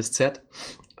Raphael just said.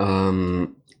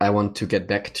 I want to get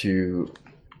back to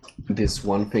this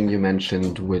one thing you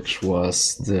mentioned, which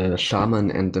was the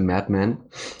shaman and the madman,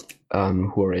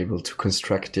 who are able to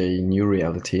construct a new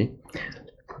reality.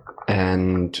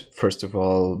 And first of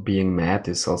all, being mad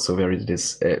is also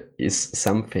is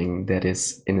something that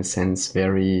is, in a sense,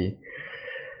 very,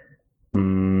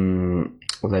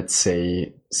 let's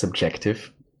say,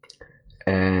 subjective.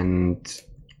 And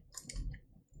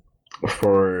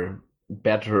for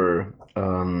better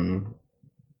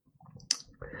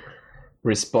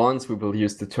response, we will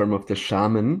use the term of the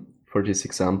shaman for this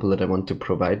example that I want to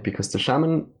provide, because the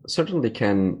shaman certainly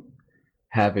can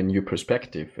have a new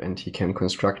perspective and he can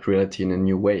construct reality in a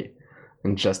new way.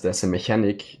 And just as a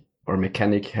mechanic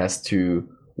has to,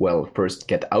 well, first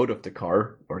get out of the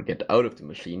car or get out of the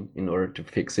machine in order to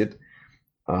fix it,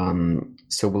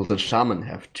 so will the shaman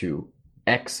have to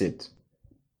exit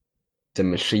the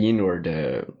machine or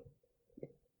the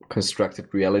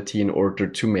constructed reality in order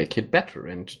to make it better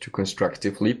and to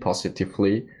constructively,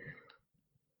 positively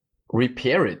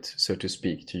repair it, so to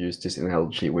speak, to use this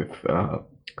analogy with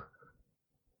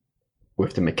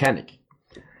the mechanic.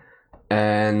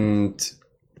 And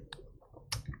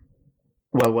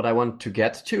well, what I want to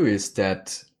get to is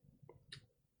that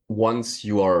once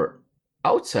you are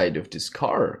outside of this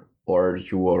car, or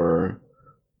you are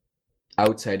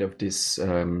outside of this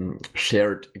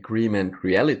shared agreement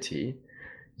reality,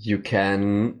 you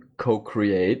can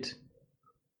co-create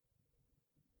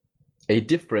a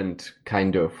different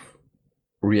kind of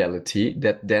reality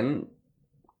that then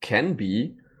can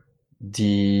be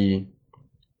the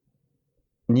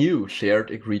new shared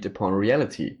agreed upon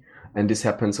reality. And this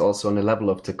happens also on the level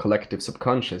of the collective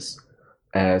subconscious,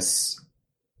 as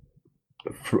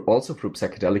also through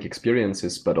psychedelic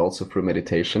experiences, but also through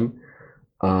meditation,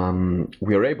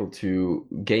 we are able to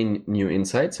gain new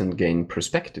insights and gain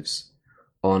perspectives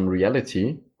on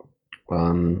reality.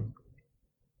 And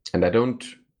I don't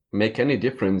make any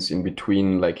difference in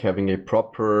between like having a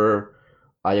proper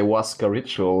ayahuasca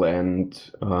ritual and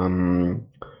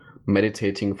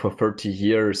meditating for 30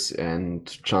 years and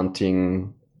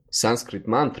chanting Sanskrit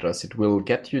mantras. It will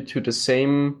get you to the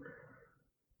same,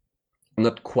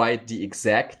 not quite the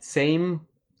exact same,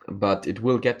 but it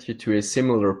will get you to a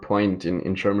similar point.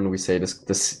 In German we say,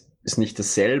 das ist nicht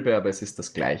dasselbe, aber es ist das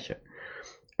Gleiche.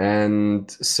 And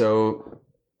so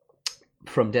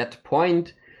from that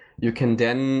point, you can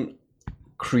then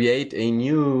create a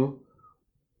new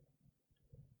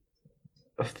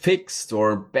fixed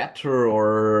or better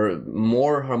or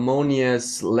more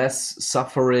harmonious, less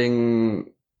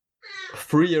suffering,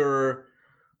 freer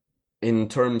in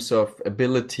terms of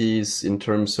abilities, in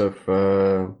terms of,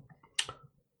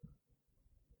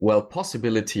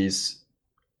 possibilities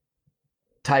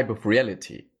type of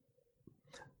reality.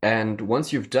 And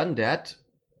once you've done that,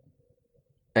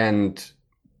 and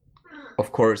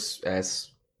of course, as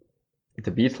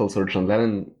the Beatles or John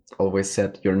Lennon always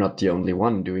said, you're not the only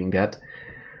one doing that.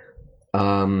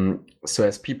 So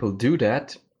as people do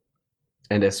that,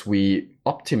 and as we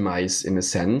optimize, in a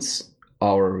sense,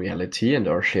 our reality and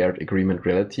our shared agreement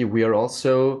reality, we are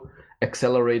also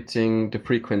accelerating the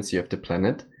frequency of the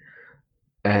planet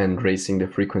and raising the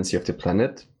frequency of the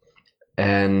planet,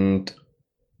 and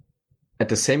at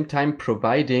the same time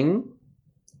providing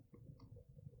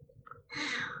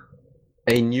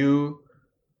a new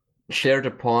shared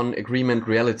upon agreement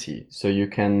reality. So you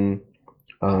can,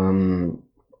 and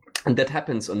that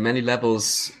happens on many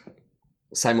levels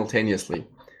simultaneously,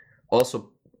 also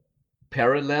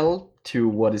parallel to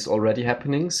what is already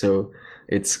happening. So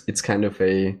it's kind of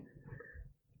an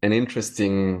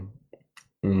interesting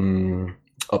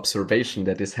observation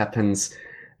that this happens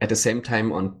at the same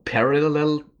time on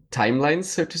parallel timelines,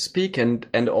 so to speak,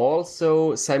 and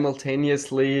also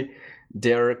simultaneously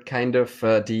there are kind of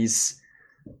these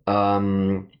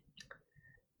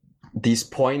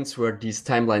points where these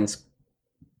timelines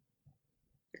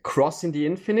cross in the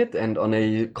infinite, and on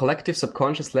a collective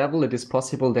subconscious level it is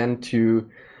possible then to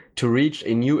reach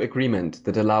a new agreement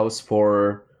that allows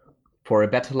for a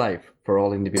better life for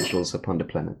all individuals upon the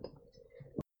planet.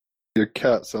 Your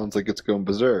cat sounds like it's going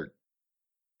berserk.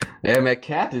 Yeah, my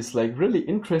cat is like really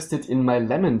interested in my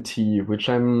lemon tea, which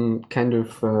I'm kind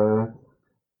of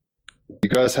You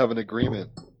guys have an agreement.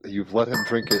 You've let him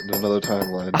drink it in another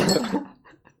timeline.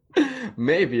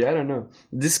 maybe, I don't know.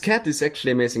 This cat is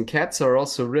actually amazing. Cats are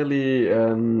also really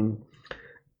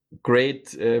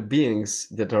great beings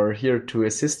that are here to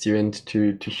assist you and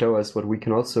to show us what we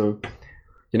can also,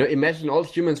 imagine all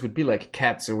humans would be like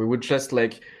cats, and we would just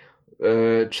like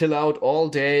chill out all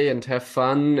day and have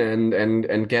fun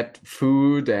and get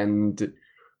food, and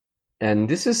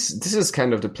this is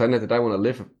kind of the planet that I want to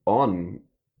live on.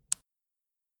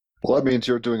 Well, that means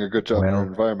you're doing a good job in Well- your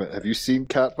environment. Have you seen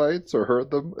cat fights or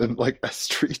heard them in like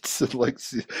streets? And like,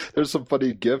 there's some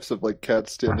funny gifs of like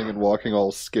cats standing and walking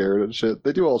all scared and shit.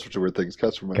 They do all sorts of weird things.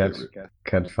 Cats are my favorite.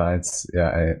 Cat fights.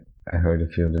 Yeah, I heard a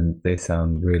few of them. They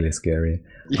sound really scary.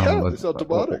 Yeah, but- they sound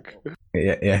demonic.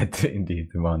 Yeah, indeed,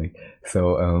 demonic.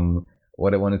 So,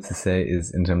 what I wanted to say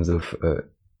is in terms of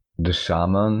the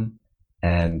shaman,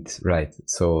 and right.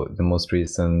 So the most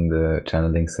recent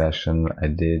channeling session I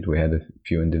did, we had a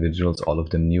few individuals, all of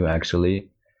them new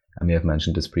actually. I may have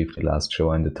mentioned this briefly last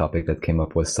show, and the topic that came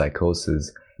up was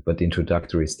psychosis, but the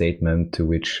introductory statement, to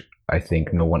which I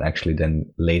think no one actually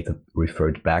then later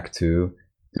referred back to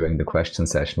during the question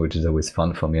session, which is always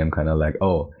fun for me. I'm kind of like,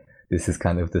 oh, this is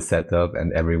kind of the setup,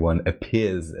 and everyone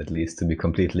appears at least to be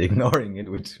completely ignoring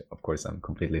it, which of course I'm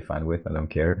completely fine with. I don't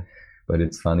care, but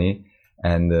it's funny.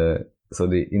 And so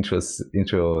the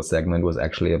intro segment was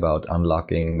actually about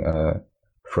unlocking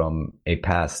from a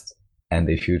past and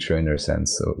a future in a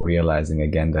sense. So realizing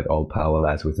again that all power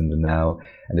lies within the now,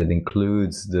 and it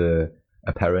includes the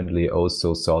apparently oh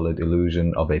so solid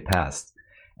illusion of a past.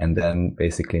 And then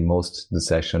basically most the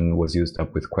session was used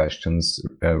up with questions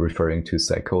referring to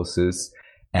psychosis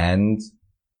and,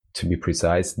 to be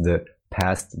precise, the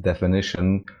past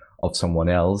definition of someone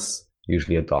else,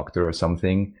 usually a doctor or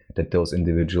something, that those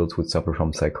individuals would suffer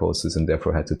from psychosis and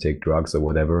therefore had to take drugs or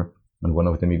whatever. And one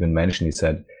of them even mentioned, he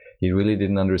said he really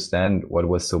didn't understand what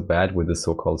was so bad with the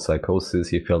so-called psychosis.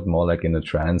 He felt more like in a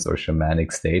trance or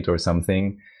shamanic state or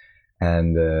something.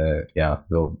 And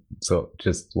so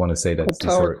just want to say that Well, these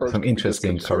power are cards some can be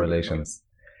interesting disconcerting. correlations.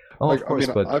 Oh, Like, of course, I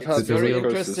mean, but I've had It's very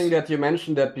psychosis. interesting that you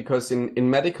mentioned that, because in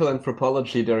medical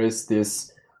anthropology there is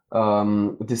this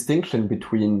distinction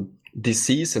between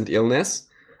disease and illness,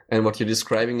 and what you're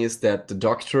describing is that the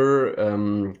doctor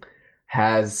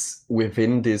has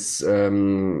within this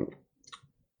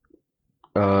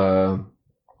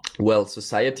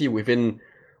society, within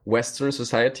Western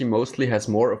society mostly, has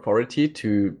more authority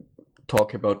to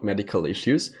talk about medical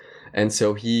issues, and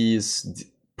so he's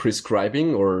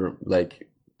prescribing or like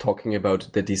talking about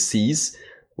the disease,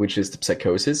 which is the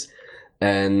psychosis.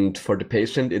 And for the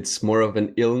patient, it's more of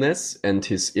an illness, and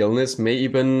his illness may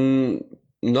even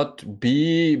not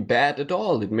be bad at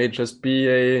all. It may just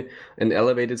be an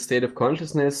elevated state of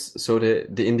consciousness. So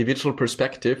the individual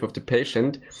perspective of the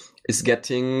patient is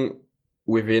getting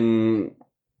within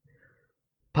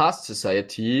past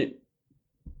society.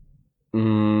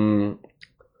 So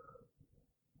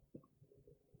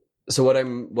what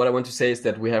I want to say is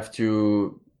that we have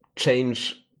to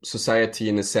change society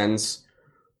in a sense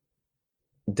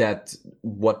that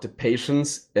what the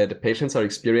patients are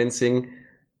experiencing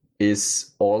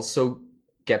is also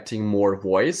getting more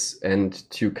voice, and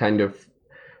to kind of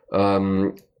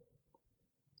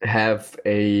have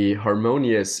a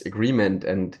harmonious agreement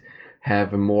and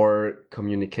have a more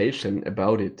communication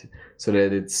about it, so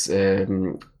that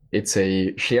it's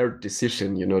a shared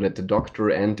decision, that the doctor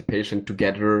and the patient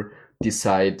together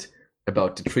decide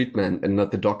about the treatment, and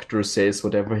not the doctor says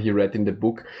whatever he read in the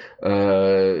book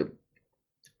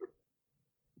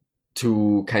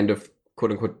to kind of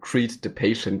quote unquote treat the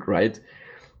patient, right?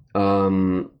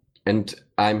 And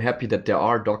I'm happy that there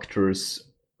are doctors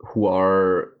who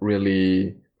are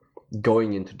really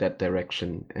going into that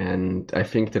direction. And I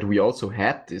think that we also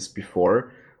had this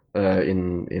before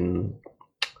in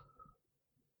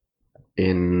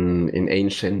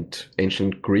ancient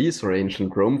Greece or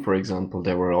ancient Rome, for example.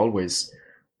 There were always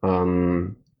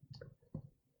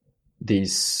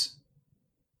these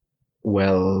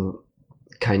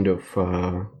kind of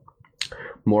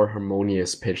more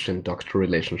harmonious patient-doctor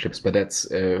relationships, but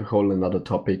that's a whole another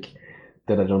topic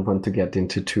that I don't want to get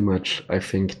into too much. I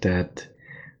think that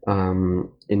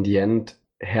in the end,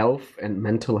 health and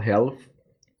mental health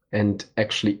and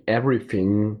actually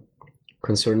everything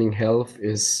concerning health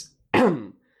is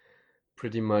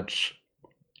pretty much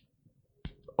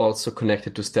also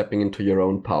connected to stepping into your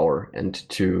own power and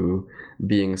to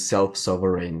being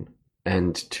self-sovereign,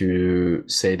 and to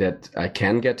say that I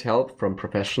can get help from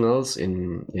professionals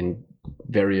in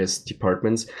various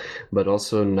departments, but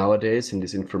also nowadays in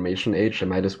this information age, I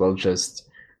might as well just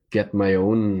get my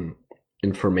own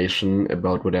information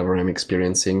about whatever I'm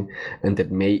experiencing, and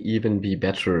that may even be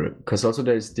better, because also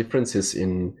there's differences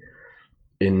in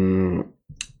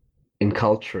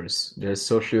cultures. There's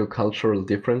socio-cultural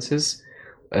differences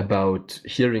about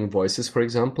hearing voices, for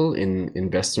example. In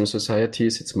Western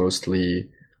societies, it's mostly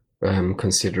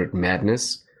considered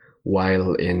madness,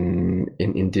 while in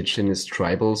indigenous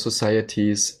tribal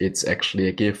societies, it's actually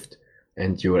a gift,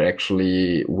 and you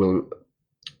actually will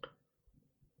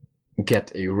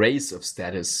get a raise of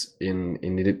status in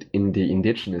the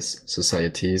indigenous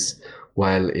societies,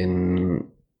 while in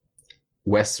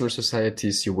Western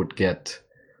societies you would get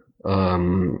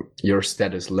your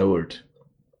status lowered.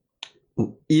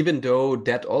 Even though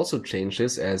that also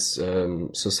changes as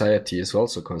society is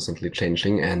also constantly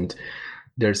changing, and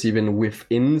there's even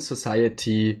within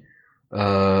society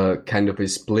kind of a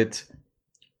split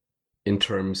in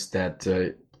terms that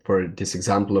for this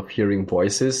example of hearing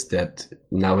voices, that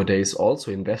nowadays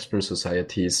also in Western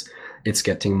societies it's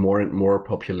getting more and more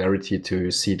popularity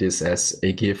to see this as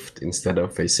a gift instead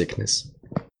of a sickness.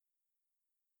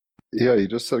 Yeah, you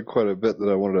just said quite a bit that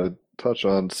I wanted to touch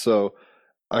on. So,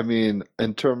 I mean,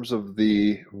 in terms of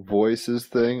the voices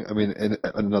thing, I mean, and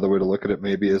another way to look at it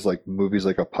maybe is like movies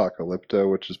like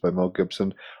Apocalypto, which is by Mel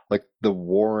Gibson. Like the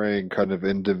warring kind of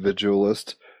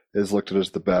individualist is looked at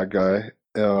as the bad guy,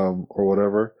 or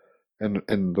whatever. And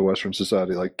in the Western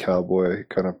society, like cowboy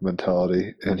kind of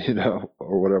mentality, and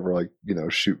or whatever, like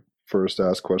shoot first,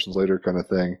 ask questions later kind of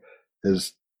thing,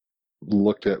 is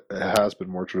looked at. It has been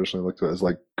more traditionally looked at as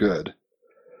like good.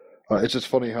 It's just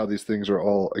funny how these things are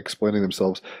all explaining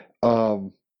themselves.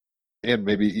 And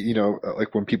maybe,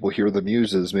 like when people hear the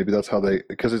muses, maybe that's how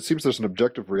because it seems there's an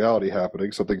objective reality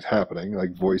happening, something's happening,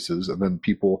 like voices, and then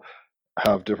people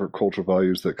have different cultural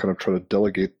values that kind of try to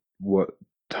delegate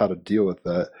how to deal with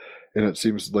that. And it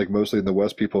seems like mostly in the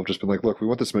West, people have just been like, look, we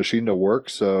want this machine to work,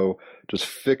 so just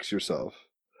fix yourself.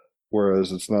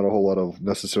 Whereas it's not a whole lot of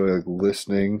necessarily like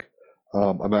listening.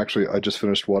 I just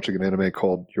finished watching an anime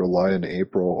called Your Lie in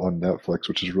April on Netflix,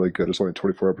 which is really good. It's only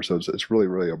 24 episodes. It's really,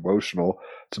 really emotional.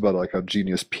 It's about like a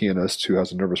genius pianist who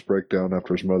has a nervous breakdown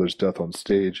after his mother's death on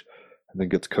stage, and then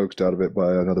gets coaxed out of it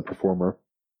by another performer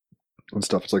and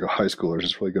stuff. It's like a high schooler. It's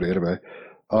just really good anime.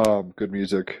 Good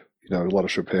music, a lot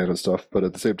of Chopin and stuff, but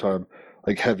at the same time,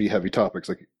 like heavy topics,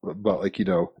 like about like,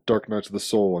 dark nights of the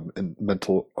soul and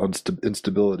mental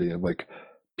instability, and like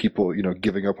people,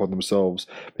 giving up on themselves,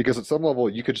 because at some level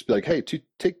you could just be like, hey,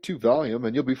 take 2 Valium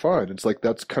and you'll be fine. It's like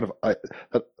that's kind of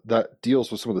that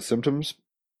deals with some of the symptoms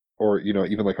or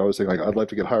even like I was saying, like I'd like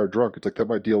to get higher drunk. It's like that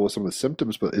might deal with some of the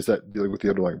symptoms, but is that dealing with the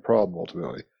underlying problem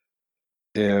ultimately?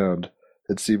 And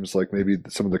it seems like maybe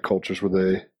some of the cultures where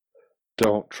they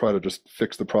don't try to just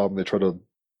fix the problem, they try to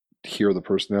hear the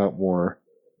person out more.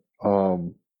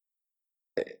 Um,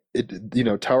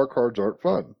 tower cards aren't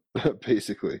fun,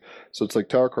 basically. So it's like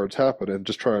tower cards happen, and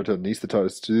just trying to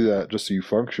anesthetize to do that just so you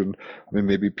function. I mean,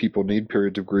 maybe people need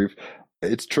periods of grief.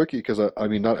 It's tricky because I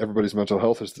mean, not everybody's mental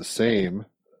health is the same.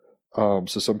 So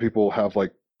some people have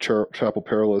like chapel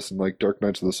paralysis and like dark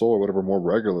nights of the soul or whatever more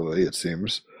regularly, it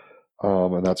seems.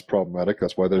 And that's problematic.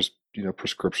 That's why there's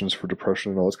prescriptions for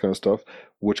depression and all this kind of stuff,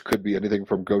 which could be anything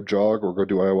from go jog or go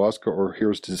do ayahuasca or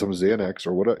here's to some Xanax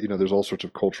or whatever. There's all sorts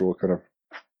of cultural kind of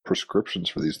prescriptions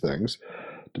for these things,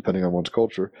 depending on one's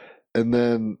culture. And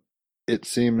then it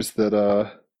seems that,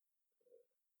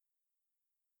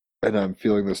 and I'm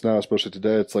feeling this now, especially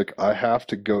today, it's like I have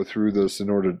to go through this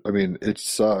in order. I mean, it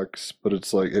sucks, but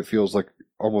it's like it feels like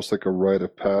almost like a rite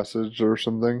of passage or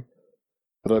something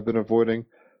that I've been avoiding.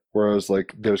 Whereas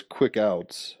like there's quick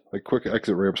outs, like quick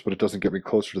exit ramps, but it doesn't get me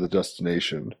closer to the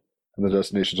destination. And the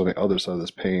destination's on the other side of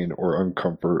this pain or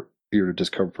uncomfort, either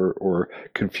discomfort or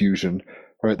confusion.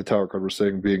 Right? The tower card was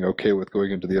saying being okay with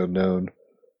going into the unknown.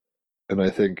 And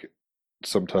I think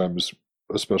sometimes,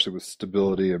 especially with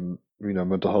stability and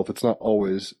mental health, it's not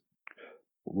always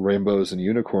rainbows and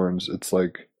unicorns. It's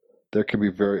like there can be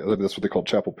that's what they call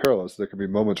chapel paralysis. There can be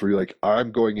moments where you're like,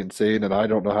 I'm going insane and I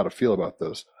don't know how to feel about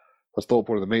this. That's the whole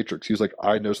point of the Matrix. He's like,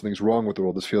 I know something's wrong with the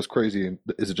world. This feels crazy. And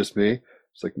is it just me?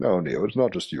 It's like, no, Neo, it's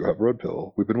not just you. Have a red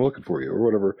pill. We've been looking for you or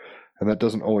whatever. And that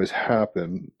doesn't always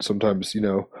happen. Sometimes,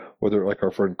 whether like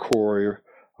our friend Corey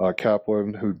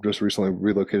Kaplan, who just recently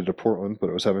relocated to Portland,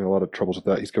 but was having a lot of troubles with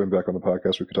that. He's coming back on the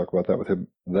podcast. We could talk about that with him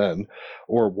then.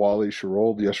 Or Wally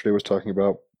Sharold yesterday was talking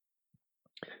about,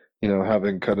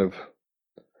 having kind of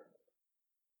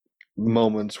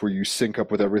moments where you sync up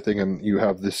with everything and you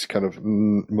have this kind of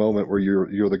moment where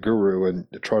you're the guru, and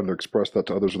trying to express that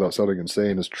to others without sounding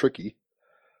insane is tricky.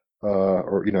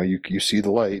 Or you see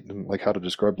the light and like how to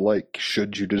describe the light.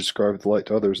 Should you describe the light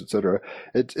to others, etc.?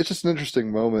 It's just an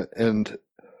interesting moment, and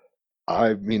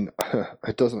I mean,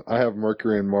 it doesn't. I have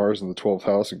Mercury and Mars in the 12th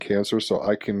house in Cancer, so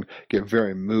I can get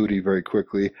very moody very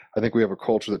quickly. I think we have a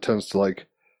culture that tends to like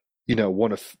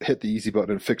want to hit the easy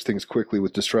button and fix things quickly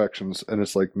with distractions. And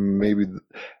it's like, maybe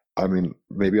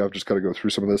I've just got to go through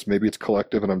some of this. Maybe it's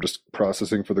collective and I'm just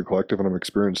processing for the collective and I'm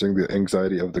experiencing the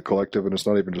anxiety of the collective. And it's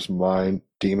not even just mine,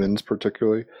 demons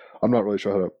particularly. I'm not really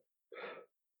sure how to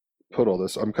put all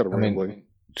this. I'm kind of rambling.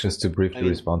 Just to briefly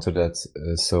respond to that.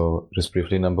 So just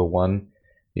briefly, number one,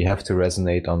 you have to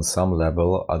resonate on some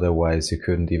level. Otherwise you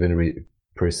couldn't even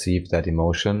perceive that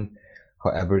emotion.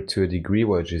 However, to a degree,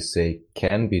 what you say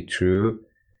can be true,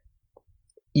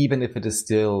 even if it is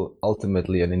still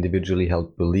ultimately an individually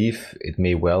held belief. It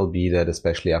may well be that,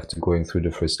 especially after going through the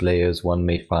first layers, one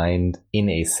may find, in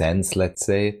a sense, let's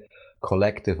say,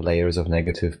 collective layers of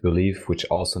negative belief, which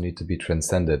also need to be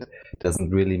transcended. It doesn't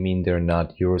really mean they're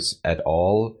not yours at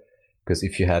all, because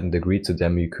if you hadn't agreed to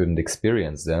them, you couldn't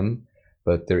experience them.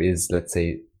 But there is, let's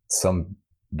say, some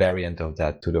variant of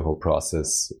that to the whole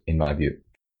process, in my view.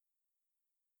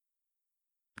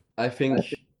 I think.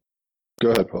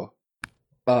 Go ahead, Paul.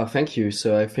 Thank you.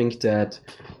 So I think that,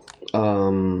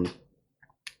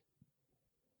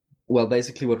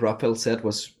 basically what Raphael said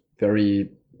was very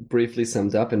briefly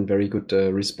summed up and very good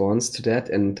response to that.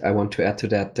 And I want to add to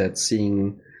that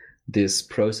seeing this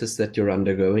process that you're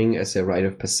undergoing as a rite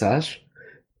of passage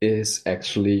is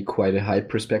actually quite a high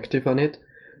perspective on it.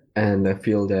 And I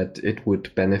feel that it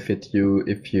would benefit you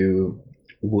if you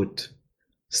would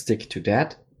stick to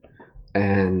that.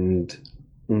 And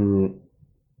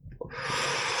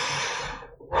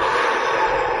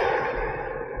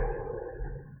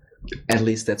at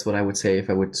least that's what I would say if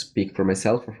I would speak for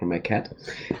myself or for my cat.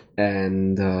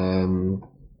 And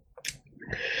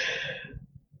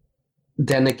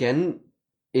then again,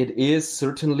 it is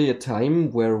certainly a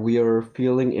time where we are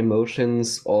feeling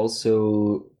emotions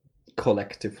also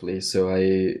collectively. So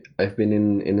I've been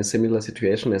in a similar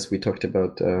situation as we talked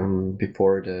about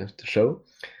before the show.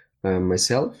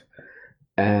 Myself,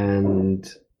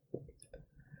 and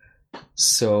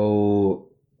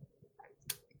so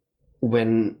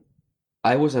when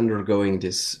I was undergoing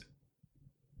this,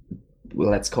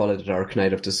 let's call it a dark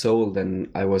night of the soul,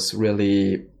 then I was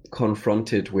really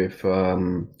confronted with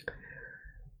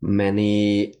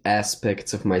many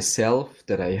aspects of myself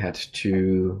that I had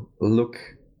to look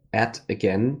at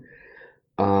again,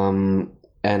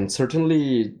 and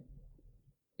certainly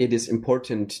it is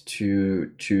important to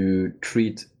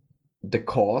treat the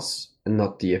cause and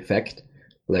not the effect.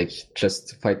 Like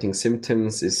just fighting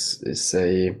symptoms is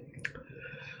a,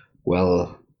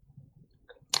 well,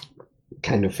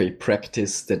 kind of a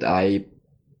practice that I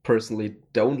personally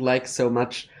don't like so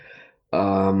much.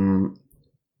 That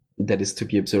is to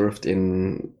be observed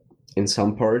in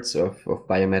some parts of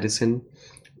biomedicine.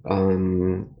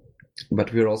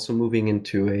 But we're also moving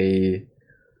into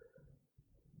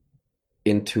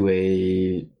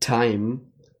a time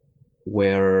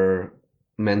where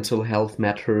mental health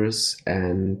matters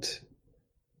and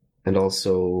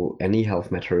also any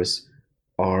health matters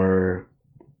are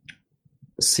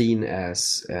seen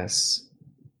as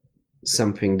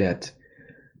something that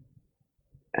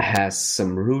has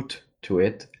some root to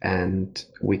it, and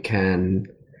we can,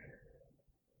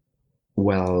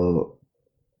 well,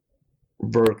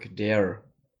 work there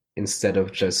instead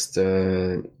of just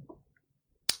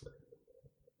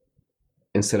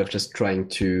trying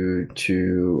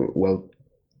to well,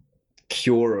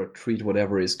 cure or treat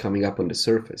whatever is coming up on the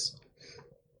surface,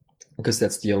 because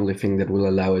that's the only thing that will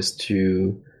allow us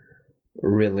to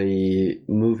really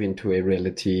move into a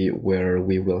reality where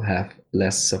we will have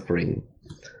less suffering.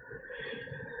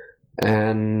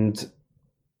 And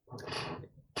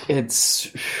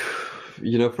it's,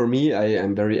 for me, I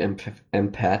am very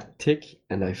empathic,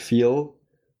 and I feel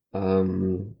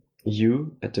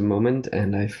you at the moment,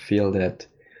 and I feel that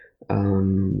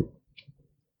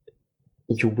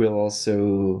you will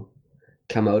also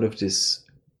come out of this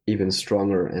even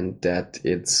stronger, and that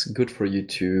it's good for you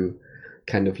to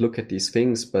kind of look at these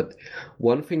things. But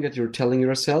one thing that you're telling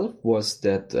yourself was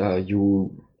that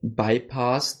you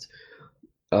bypassed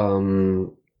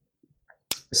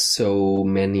so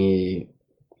many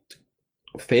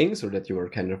things, or that you were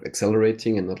kind of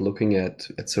accelerating and not looking at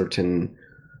certain,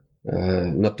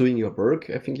 not doing your work,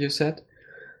 I think you said.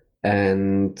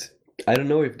 And I don't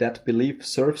know if that belief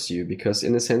serves you, because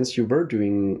in a sense you were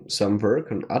doing some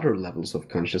work on other levels of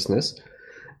consciousness,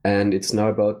 and it's now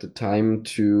about the time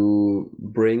to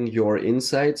bring your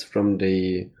insights from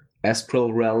the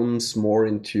astral realms more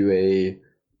into a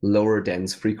lower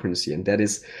dense frequency. And that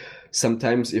is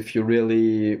sometimes, if you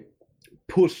really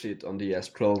push it on the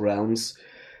astral realms,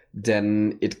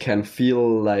 then it can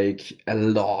feel like a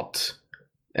lot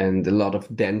and a lot of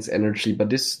dense energy, but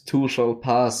this too shall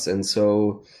pass. And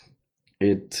so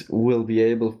it will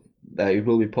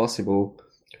be possible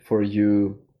for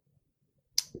you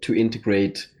to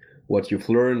integrate what you've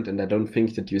learned. And I don't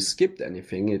think that you skipped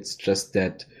anything. It's just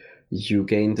that you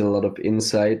gained a lot of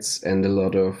insights and a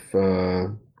lot of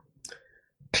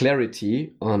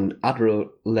clarity on other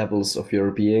levels of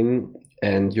your being,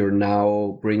 and you're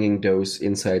now bringing those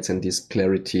insights and this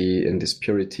clarity and this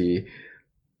purity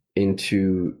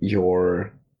into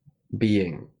your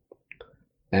being.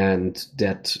 And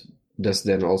that does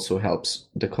then also helps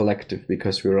the collective,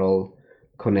 because we're all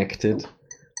connected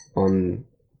on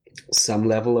some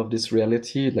level of this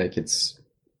reality. Like it's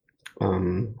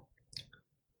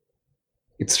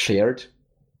shared,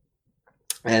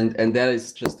 and that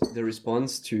is just the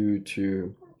response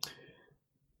to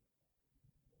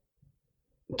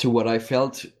what I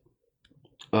felt,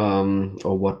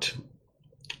 or what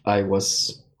I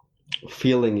was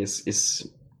feeling is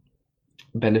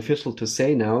beneficial to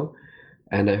say now.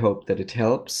 And I hope that it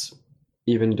helps,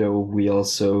 even though we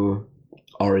also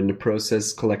are in the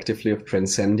process collectively of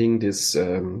transcending this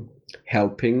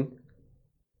helping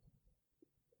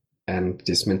and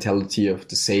this mentality of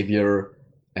the savior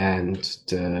and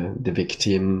the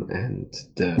victim and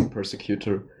the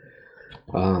persecutor,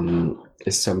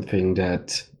 is something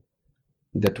that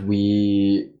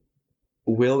we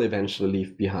will eventually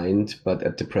leave behind. But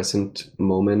at the present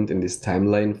moment in this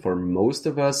timeline, for most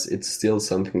of us, it's still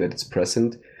something that is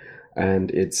present, and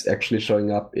it's actually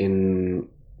showing up in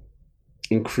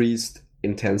increased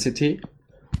intensity,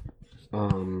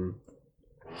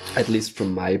 at least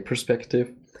from my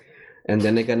perspective. And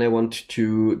then again, I want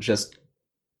to just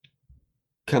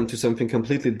come to something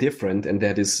completely different, and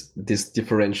that is this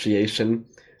differentiation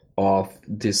of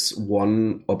this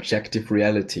one objective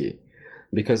reality,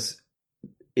 because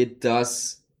it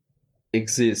does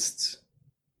exist,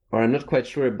 or I'm not quite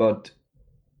sure about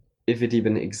if it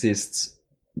even exists.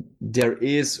 There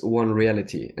is one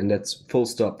reality, and that's full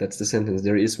stop. That's the sentence.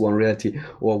 There is one reality,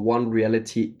 or one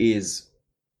reality is,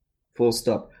 full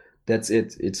stop. That's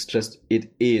it. It's just,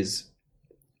 it is.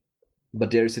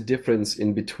 But there is a difference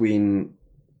in between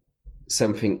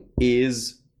something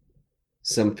is,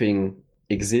 something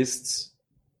exists,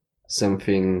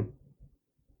 something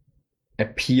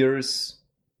appears,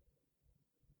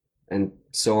 and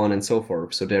so on and so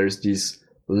forth. So there's these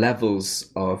levels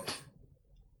of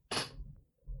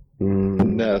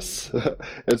Ness.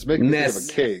 It's making me think of Ness.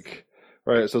 a cake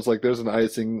Right, so it's like there's an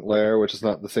icing layer, which is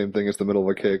not the same thing as the middle of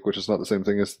a cake, which is not the same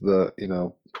thing as the,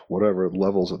 whatever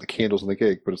levels of the candles in the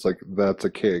cake, but it's like that's a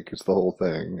cake, it's the whole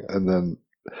thing, and then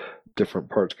different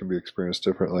parts can be experienced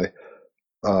differently.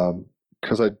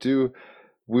 Because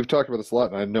we've talked about this a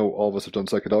lot, and I know all of us have done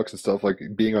psychedelics and stuff, like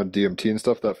being on DMT and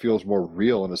stuff, that feels more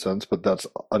real in a sense, but that's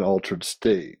an altered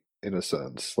state in a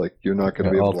sense. Like you're not going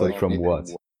to be able to Altered like from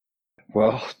what?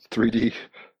 well, 3D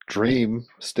dream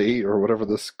state or whatever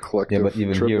this Yeah, collective but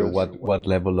even trip here, is. what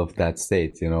level of that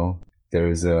state, There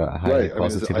is a highly Right. I mean,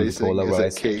 is it positively icing? Is it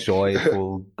polarized, cake?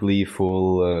 joyful,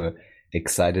 gleeful,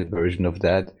 excited version of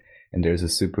that, and there's a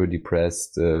super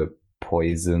depressed,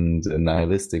 poisoned,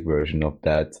 nihilistic version of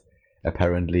that,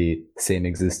 apparently same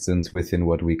existence within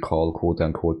what we call quote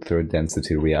unquote third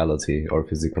density reality or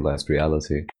physicalized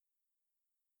reality.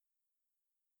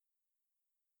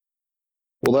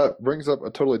 Well, that brings up a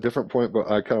totally different point, but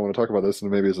I kind of want to talk about this, and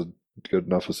maybe it's a good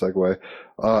enough a segue.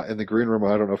 In the green room,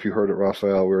 I don't know if you heard it,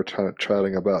 Raphael. We were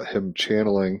chatting about him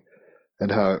channeling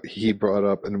and how he brought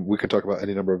up, and we can talk about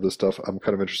any number of this stuff. I'm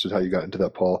kind of interested how you got into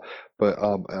that, Paul. But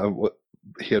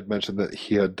he had mentioned that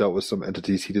he had dealt with some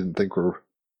entities he didn't think were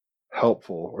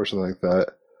helpful or something like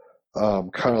that.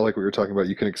 Kind of like what you're talking about.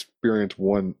 You can experience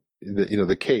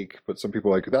the cake, but some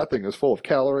people are like, that thing is full of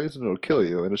calories and it'll kill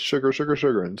you, and it's sugar, sugar,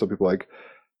 sugar. And some people are like,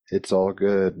 it's all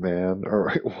good, man,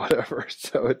 or whatever.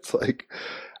 So it's like,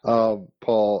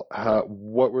 Paul,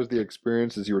 what were the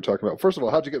experiences you were talking about? First of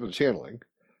all, how'd you get into channeling?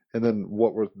 And then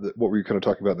what were you kind of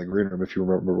talking about in the green room, if you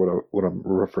remember what I'm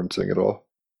referencing at all?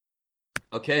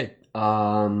 Okay.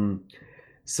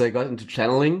 So I got into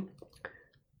channeling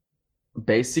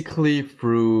basically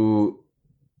through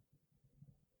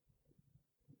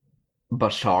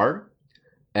Bashar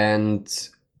and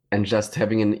just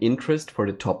having an interest for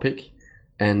the topic,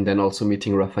 and then also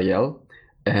meeting Raphael,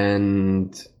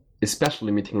 and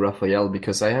especially meeting Raphael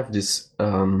because I have this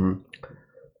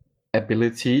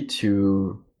ability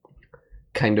to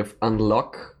kind of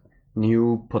unlock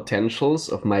new potentials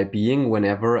of my being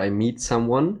whenever I meet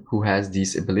someone who has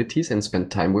these abilities and spend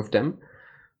time with them.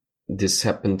 This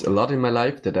happened a lot in my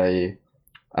life that I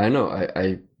don't know,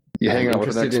 You I'm hang out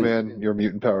with an interested X-Man, your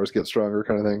mutant powers get stronger,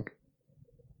 kind of thing.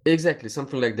 Exactly,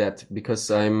 something like that, because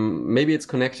maybe it's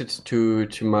connected to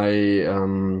my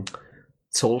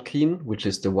Soulkeen, which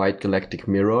is the white galactic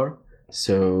mirror.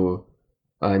 So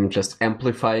I'm just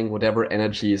amplifying whatever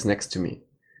energy is next to me.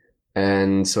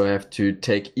 And so I have to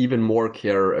take even more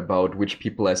care about which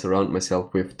people I surround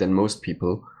myself with than most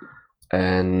people.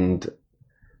 And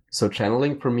so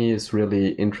channeling for me is really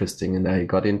interesting, and I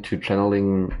got into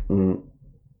channeling,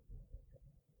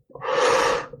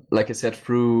 like I said,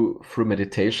 through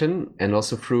meditation and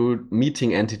also through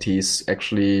meeting entities,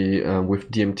 actually,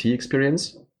 with DMT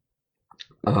experience.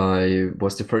 It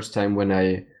was the first time when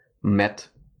I met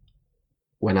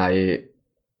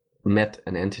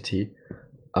an entity.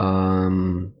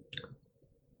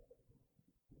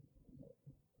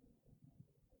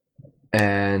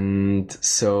 And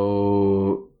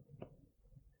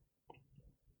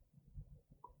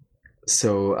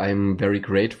so I'm very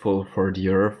grateful for the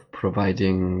earth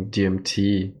providing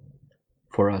DMT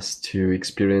for us to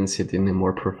experience it in a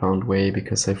more profound way,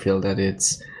 because I feel that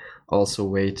it's also a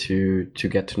way to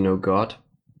get to know God,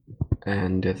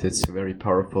 and that it's a very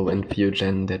powerful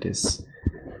entheogen that is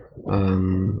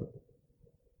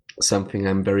something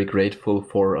I'm very grateful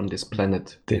for on this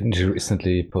planet. Didn't you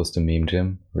recently post a meme,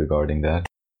 Jim, regarding that?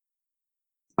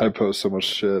 I post so much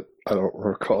shit, I don't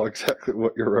recall exactly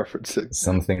what you're referencing.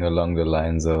 Something along the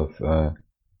lines of,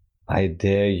 I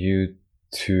dare you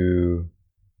to,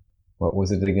 what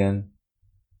was it again?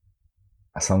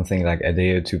 Something like, I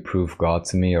dare you to prove God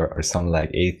to me, or some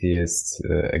like atheist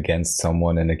against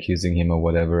someone and accusing him or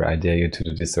whatever. I dare you to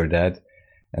do this or that.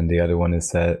 And the other one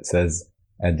says,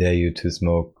 I dare you to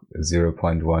smoke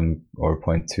 0.1 or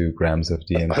 0.2 grams of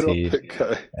DMT I don't think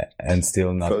I and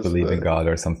still not posted believe in that. God,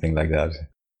 or something like that.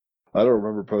 I don't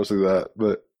remember posting that,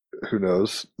 but who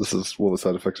knows? This is one of the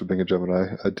side effects of being a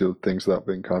Gemini. I do things without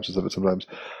being conscious of it sometimes.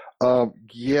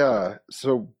 Yeah.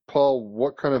 So, Paul,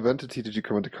 what kind of entity did you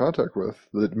come into contact with?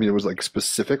 I mean, it was like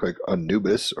specific, like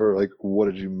Anubis, or like what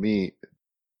did you meet?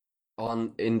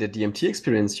 In the DMT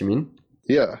experience, you mean?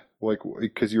 Yeah, like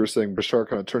because you were saying Bashar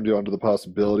kind of turned you on to the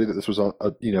possibility that this was a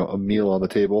meal on the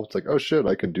table. It's like, oh shit,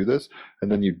 I can do this, and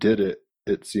then you did it.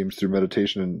 It seems through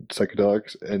meditation and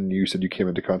psychedelics, and you said you came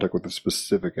into contact with a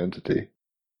specific entity.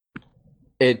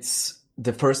 It's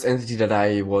the first entity that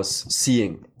I was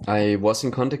seeing. I was in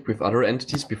contact with other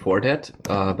entities before that,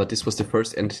 but this was the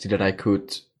first entity that I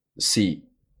could see.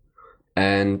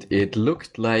 And it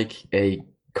looked like a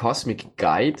cosmic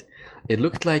guide. It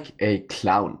looked like a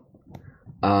clown.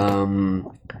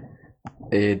 Um,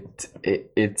 it's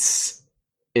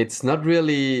not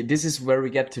really. This is where we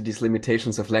get to these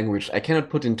limitations of language. I cannot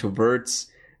put into words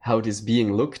how this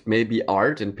being looked. Maybe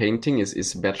art and painting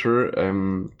is better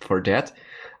for that.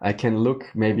 I can look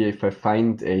maybe if I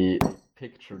find a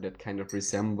picture that kind of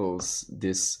resembles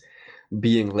this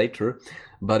being later,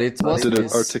 but it was Did it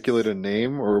this. articulate a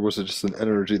name, or was it just an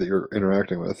energy that you're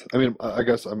interacting with? I mean, I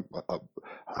guess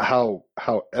how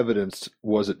evidenced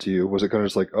was it to you? Was it kind of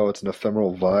just like, oh, it's an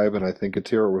ephemeral vibe, and I think it's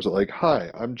here, or was it like,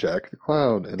 hi, I'm Jack the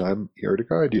Clown, and I'm here to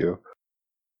guide you?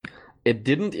 It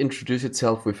didn't introduce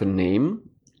itself with a name,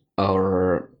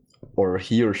 or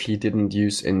he or she didn't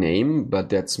use a name, but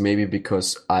that's maybe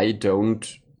because I don't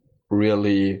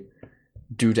really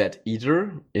do that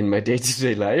either in my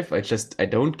day-to-day life. I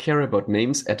don't care about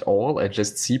names at all. I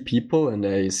just see people and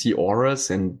I see auras,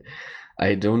 and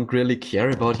I don't really care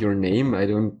about your name. I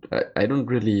don't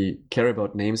really care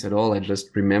about names at all. I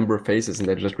just remember faces, and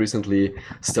I just recently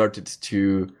started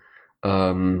to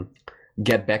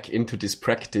get back into this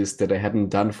practice that I hadn't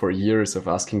done for years of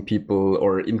asking people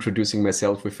or introducing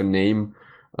myself with a name,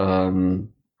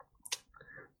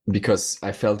 because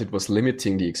I felt it was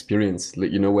limiting the experience.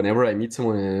 Like, whenever I meet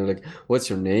someone and I'm like, "What's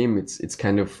your name?" It's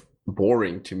kind of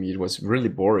boring to me. It was really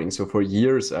boring. So for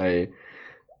years, I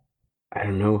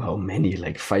don't know how many,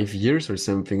 like 5 years or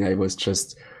something, I was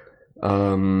just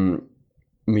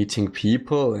meeting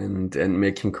people and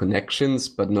making connections,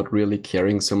 but not really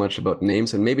caring so much about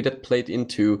names. And maybe that played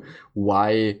into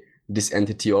why this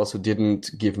entity also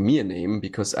didn't give me a name,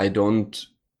 because I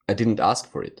didn't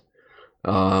ask for it.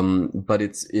 But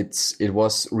it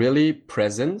was really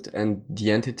present, and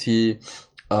the entity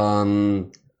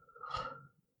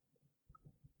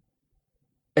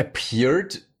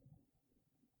appeared,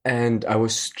 and I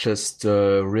was just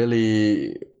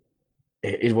really.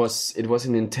 It was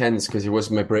an intense, because it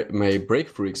was my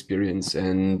breakthrough experience,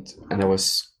 and I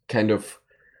was kind of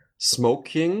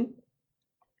smoking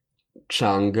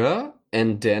changa,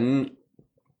 and then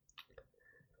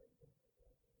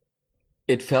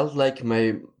it felt like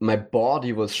my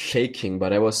body was shaking,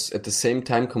 but I was at the same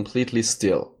time completely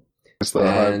still. It's that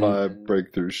high And vibe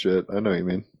breakthrough shit. I know what you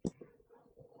mean.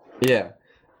 yeah,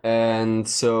 and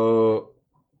so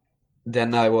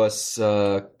then I was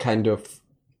kind of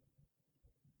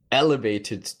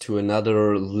elevated to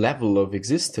another level of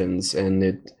existence, and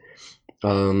it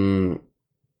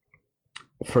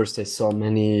first I saw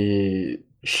many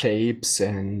shapes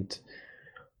and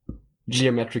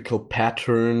geometrical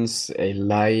patterns, a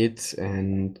light,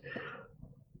 and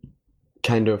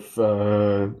kind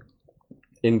of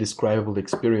indescribable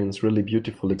experience, really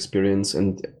beautiful experience,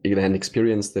 and an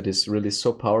experience that is really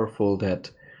so powerful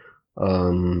that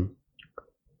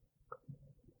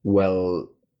well,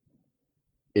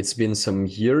 it's been some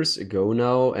years ago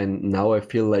now, and now I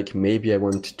feel like maybe I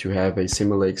want to have a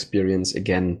similar experience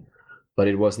again. But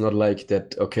it was not like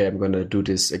that, okay, I'm gonna do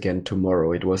this again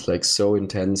tomorrow. It was like so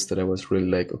intense that I was really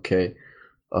like, okay,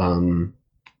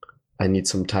 I need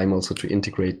some time also to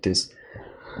integrate this.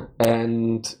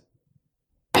 And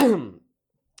to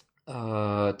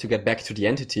get back to the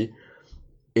entity,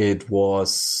 it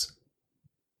was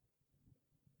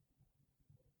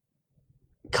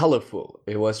colorful.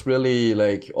 It was really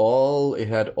like it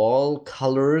had all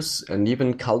colors, and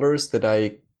even colors that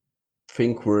I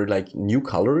think were like new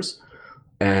colors.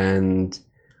 And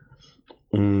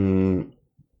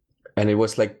it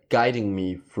was like guiding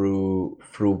me through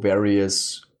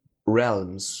various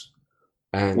realms,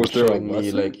 and Was there a showing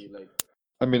me lesson?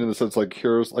 I mean, in the sense, like,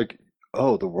 here's like,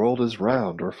 oh, the world is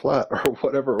round or flat or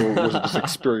whatever, or was it just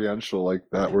experiential like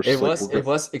that? Where it's it just like, was it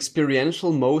was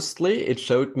experiential mostly. It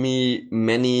showed me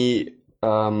many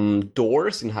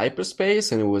doors in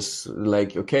hyperspace, and it was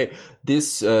like, okay,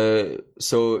 this so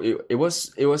it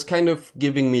was kind of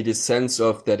giving me this sense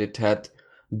of that it had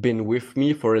been with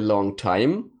me for a long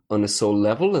time on a soul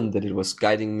level, and that it was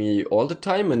guiding me all the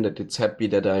time, and that it's happy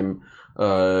that I'm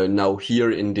now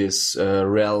here in this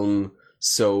realm,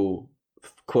 so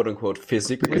quote unquote we can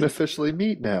physically. officially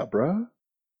meet now, bruh.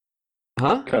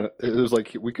 Huh? Kind of, it was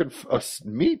like we can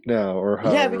meet now, or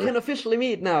Yeah, we however. can officially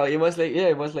meet now. It was like, yeah,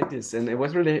 it was like this, and it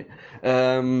was really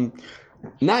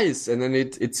nice. And then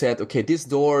it said, okay, this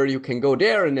door you can go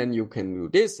there, and then you can do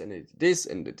this, and this,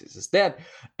 and this is that,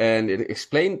 and it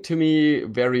explained to me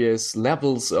various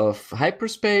levels of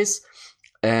hyperspace.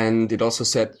 And it also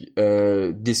said,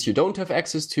 this you don't have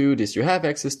access to, this you have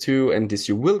access to, and this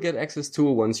you will get access to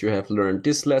once you have learned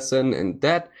this lesson and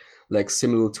that, like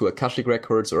similar to Akashic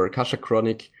Records or Akasha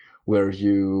Chronic, where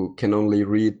you can only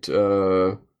read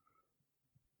that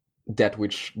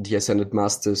which the Ascended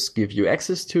Masters give you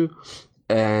access to.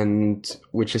 and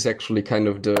which is actually kind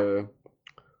of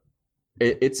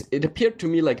it appeared to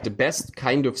me like the best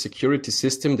kind of security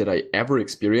system that I ever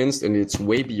experienced, and it's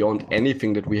way beyond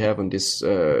anything that we have on this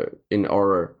in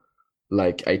our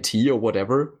like IT or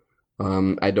whatever.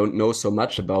 I don't know so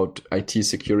much about IT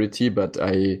security, but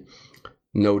I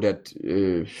know that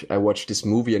I watched this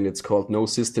movie and it's called No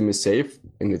System is Safe,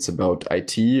 and it's about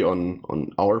IT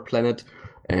on our planet,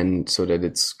 and so that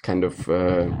it's kind of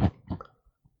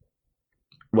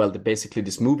basically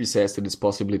this movie says that it's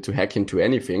possible to hack into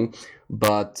anything,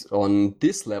 but on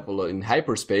this level in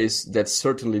hyperspace, that's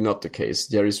certainly not the case.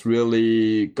 There is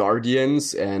really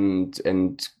guardians and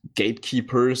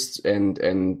gatekeepers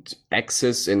and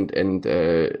access and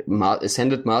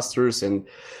ascended masters and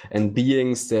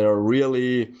beings that are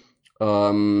really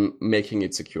making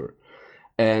it secure.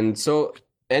 And so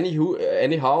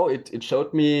anyhow, it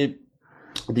showed me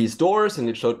these doors, and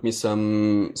it showed me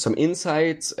some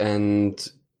insights, and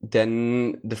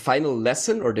then the final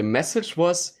lesson or the message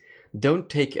was, don't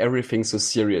take everything so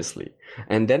seriously.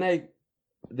 And then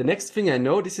the next thing I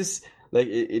know, this is like,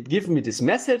 it gave me this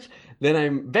message, then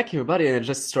I'm back in my body and I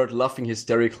just start laughing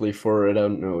hysterically for, I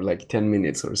don't know, like 10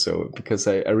 minutes or so, because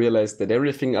I realized that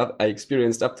everything I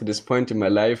experienced up to this point in my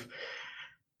life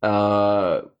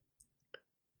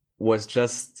was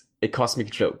just a cosmic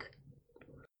joke.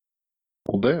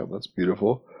 Well, damn, that's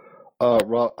beautiful.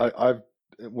 Rob, I've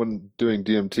when doing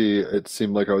DMT, it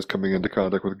seemed like I was coming into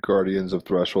contact with guardians of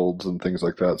thresholds and things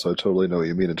like that. So I totally know what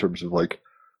you mean in terms of like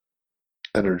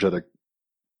energetic,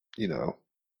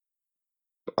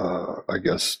 I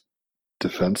guess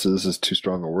defenses is too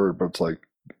strong a word, but it's like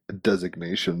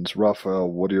designations. Raphael,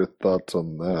 what are your thoughts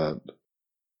on that?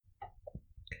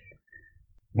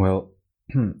 Well,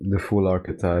 the Fool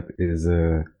archetype is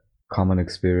a common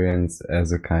experience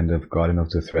as a kind of guardian of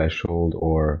the threshold,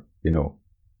 or,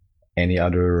 any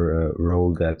other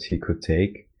role that he could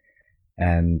take.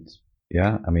 And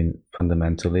yeah, I mean,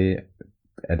 fundamentally,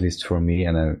 at least for me,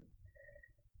 and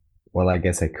I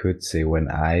guess I could say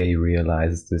when I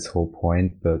realized this whole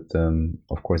point, but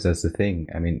of course, that's the thing.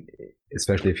 I mean,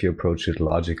 especially if you approach it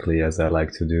logically, as I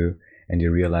like to do, and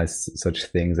you realize such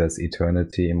things as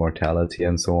eternity, immortality,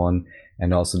 and so on,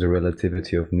 and also the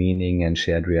relativity of meaning and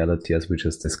shared reality, as we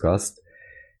just discussed,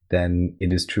 then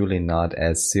it is truly not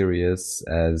as serious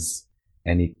as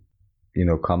any,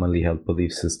 commonly held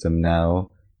belief system now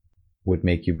would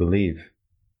make you believe.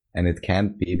 And it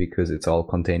can't be, because it's all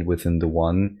contained within the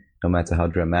one. No matter how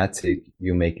dramatic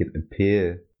you make it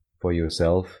appear for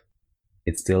yourself,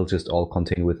 it's still just all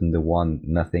contained within the one.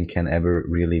 Nothing can ever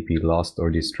really be lost or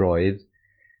destroyed.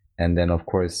 And then, of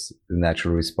course, the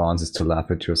natural response is to laugh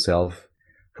at yourself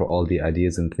for all the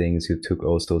ideas and things you took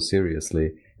oh so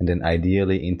seriously, and then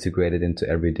ideally integrate it into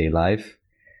everyday life,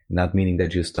 not meaning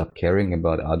that you stop caring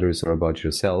about others or about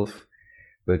yourself,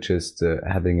 but just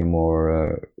having a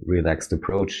more relaxed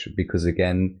approach, because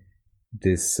again,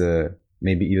 this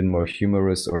maybe even more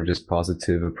humorous or just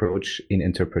positive approach in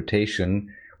interpretation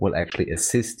will actually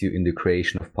assist you in the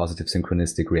creation of positive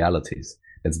synchronistic realities.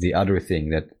 That's the other thing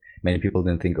that many people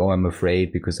then think, oh, I'm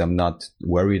afraid because I'm not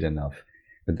worried enough.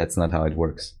 But that's not how it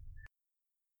works.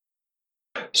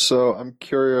 So I'm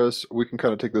curious, we can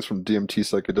kind of take this from DMT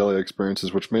psychedelia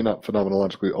experiences, which may not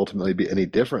phenomenologically ultimately be any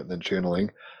different than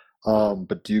channeling.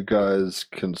 But do you guys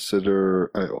consider,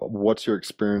 what's your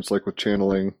experience like with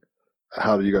channeling?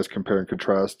 How do you guys compare and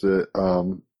contrast it?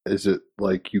 Is it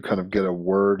like you kind of get a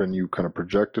word and you kind of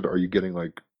project it? Or are you getting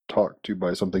like talked to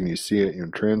by something, you see it, you're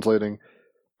translating?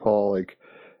 Paul, like,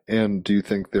 and do you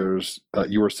think there's,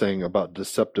 you were saying about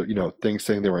deceptive, things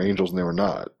saying they were angels and they were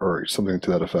not, or something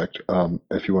to that effect,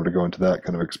 if you want to go into that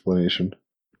kind of explanation.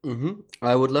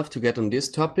 I would love to get on this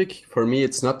topic. For me,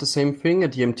 it's not the same thing. A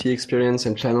DMT experience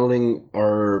and channeling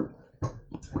are,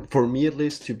 for me at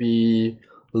least, to be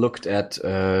looked at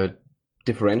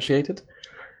differentiated.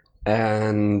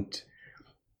 And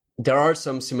there are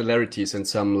some similarities and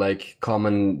some like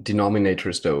common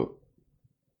denominators though.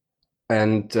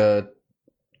 And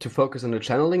to focus on the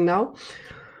channeling now,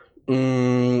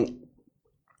 the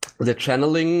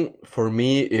channeling for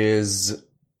me is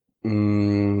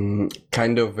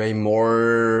kind of a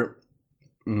more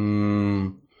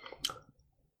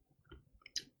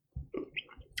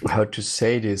how to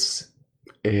say this,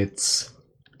 it's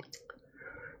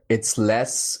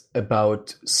less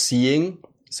about seeing.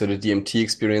 So the DMT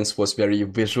experience was very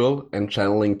visual, and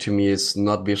channeling to me is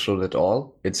not visual at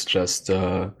all. It's just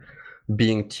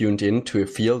being tuned into a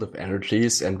field of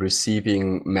energies and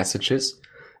receiving messages.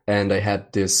 And I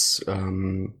had this,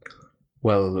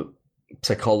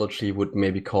 psychology would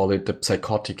maybe call it the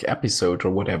psychotic episode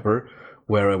or whatever,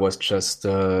 where I was just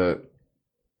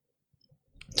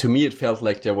to me, it felt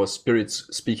like there was spirits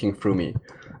speaking through me,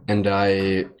 and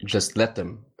I just let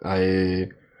them. I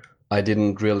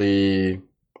didn't really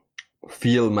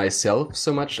feel myself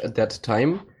so much at that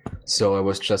time, so I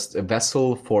was just a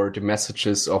vessel for the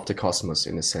messages of the cosmos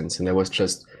in a sense, and I was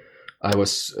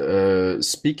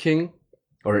speaking,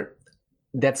 or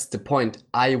that's the point.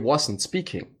 I wasn't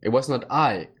speaking. It was not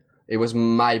I. It was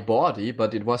my body,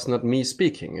 but it was not me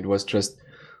speaking. It was just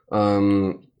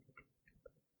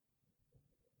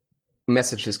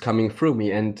messages coming through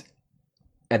me. And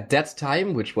at that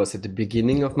time, which was at the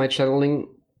beginning of my channeling,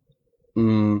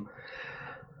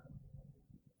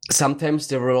 sometimes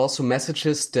there were also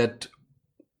messages that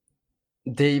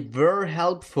they were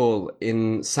helpful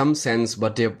in some sense,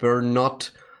 but they were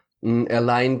not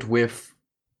aligned with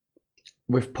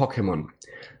Pokemon,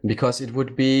 because it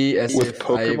would be as With if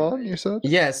Pokemon, you said?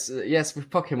 Yes, with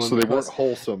Pokemon. So they weren't because-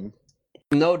 wholesome.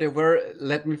 No, they were.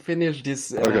 Let me finish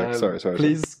this, Okay, sorry.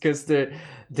 please, because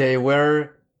they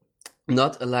were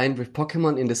not aligned with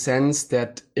Pokemon in the sense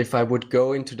that if I would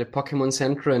go into the Pokemon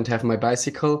Center and have my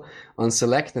bicycle on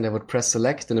select, and I would press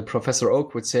select, and the Professor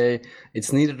Oak would say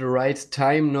it's neither the right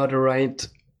time nor the right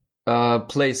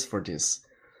place for this,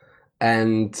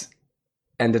 and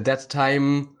at that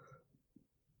time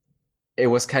it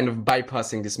was kind of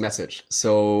bypassing this message.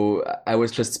 So I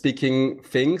was just speaking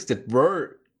things that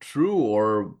were true,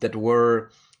 or that were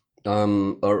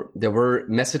or there were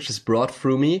messages brought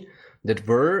through me that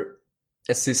were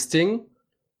assisting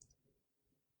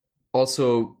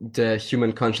also the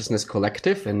human consciousness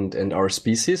collective and our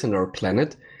species and our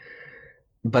planet.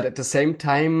 But at the same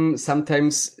time,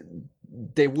 sometimes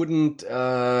they wouldn't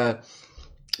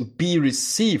be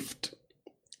received,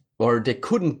 or they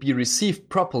couldn't be received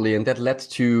properly, and that led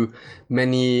to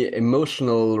many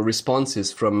emotional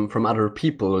responses from other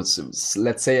people.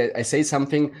 Let's say I say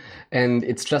something and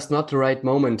it's just not the right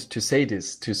moment to say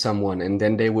this to someone, and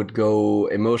then they would go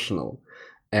emotional.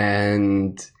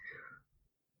 And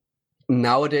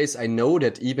nowadays I know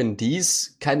that even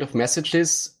these kind of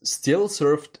messages still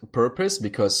served a purpose,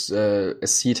 because a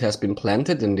seed has been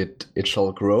planted and it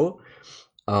shall grow.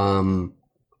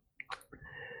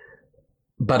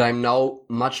 But I'm now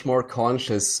much more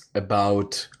conscious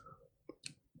about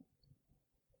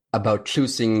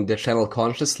choosing the channel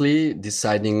consciously,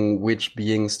 deciding which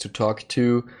beings to talk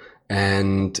to,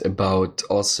 and about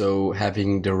also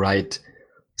having the right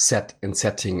set and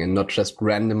setting, and not just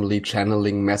randomly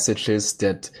channeling messages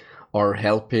that are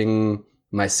helping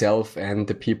myself and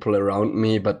the people around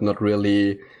me, but not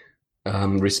really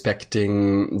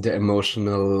respecting the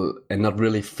emotional and not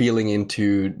really feeling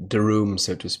into the room,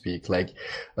 so to speak. Like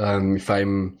if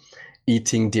I'm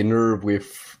eating dinner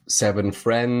with 7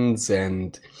 friends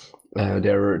and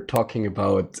they're talking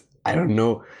about, I don't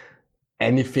know,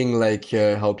 anything like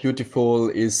how beautiful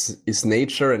is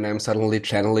nature, and I'm suddenly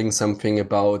channeling something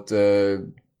about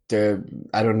the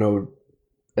I don't know,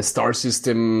 a star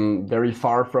system very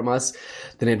far from us,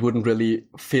 then it wouldn't really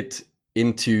fit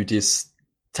into this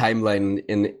timeline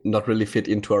and not really fit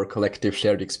into our collective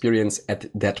shared experience at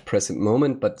that present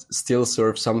moment, but still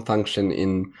serve some function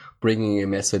in bringing a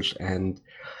message. And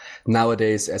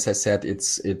nowadays, as I said,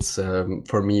 it's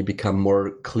for me become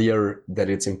more clear that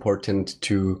it's important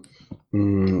to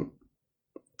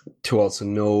also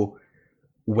know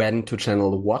when to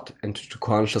channel what, and to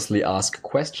consciously ask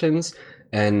questions,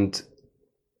 and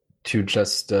to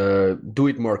just do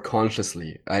it more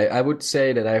consciously. I would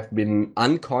say that I've been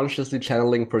unconsciously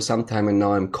channeling for some time, and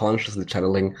now I'm consciously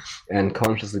channeling, and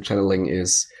consciously channeling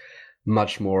is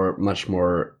much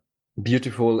more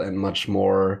beautiful and much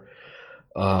more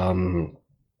I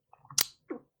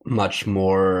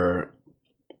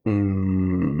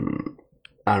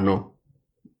don't know.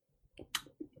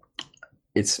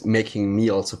 It's making me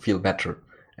also feel better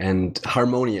and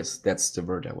harmonious. That's the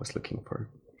word I was looking for.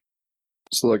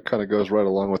 So that kind of goes right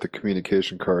along with the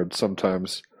communication card.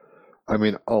 Sometimes, I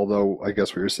mean, although I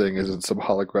guess what you're saying is in some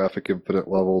holographic infinite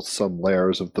levels, some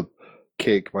layers of the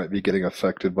cake might be getting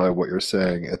affected by what you're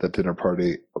saying at the dinner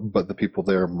party, but the people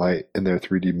there might, in their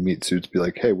 3D meat suits, be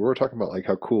like, hey, we were talking about like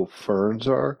how cool ferns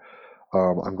are.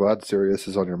 I'm glad Sirius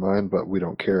is on your mind, but we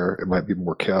don't care. It might be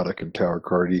more chaotic and tower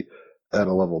cardy at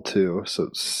a level 2. So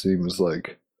it seems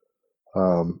like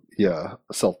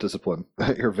self-discipline.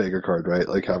 Your Vega card, right?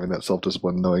 Like having that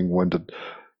self-discipline, knowing when to,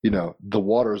 the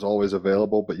water is always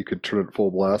available, but you could turn it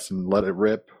full blast and let it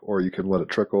rip, or you can let it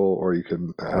trickle, or you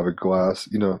can have a glass,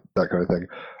 that kind of thing.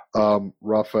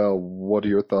 Raphael, what are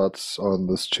your thoughts on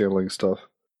this channeling stuff?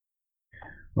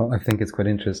 Well, I think it's quite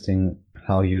interesting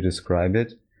how you describe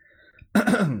it.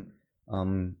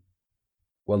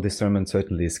 Well, discernment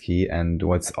certainly is key, and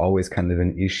what's always kind of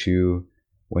an issue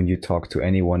when you talk to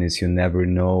anyone is you never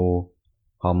know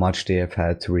how much they have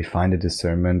had to refine the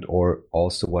discernment, or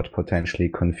also what potentially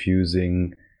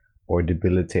confusing or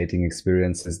debilitating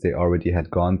experiences they already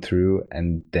had gone through,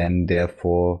 and then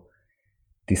therefore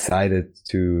decided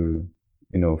to,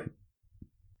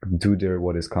 do their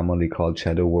what is commonly called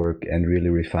shadow work and really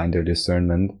refine their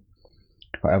discernment.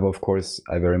 However, of course,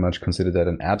 I very much consider that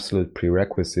an absolute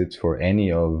prerequisite for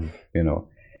any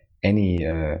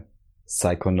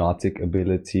psychonautic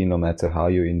ability, no matter how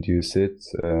you induce it,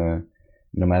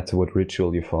 no matter what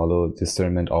ritual you follow.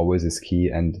 Discernment always is key,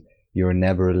 and you're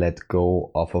never let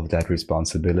go off of that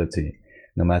responsibility.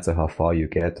 No matter how far you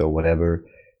get or whatever,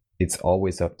 it's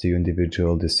always up to you,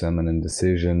 individual discernment and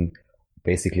decision,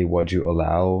 basically what you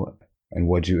allow and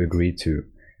what you agree to.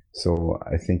 So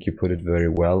I think you put it very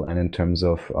well. And in terms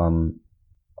of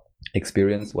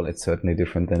experience, well, it's certainly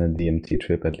different than a DMT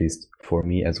trip, at least for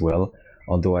me as well.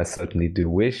 Although I certainly do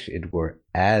wish it were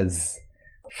as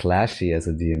flashy as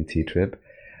a DMT trip.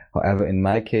 However, in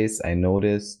my case, I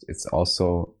noticed it's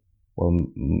also, well,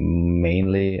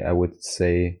 mainly I would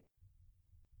say,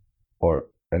 or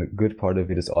a good part of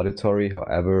it is auditory.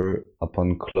 However,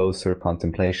 upon closer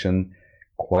contemplation,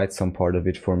 quite some part of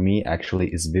it for me actually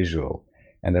is visual.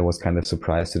 And I was kind of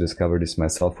surprised to discover this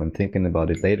myself when thinking about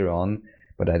it later on,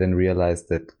 but I didn't realize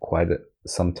that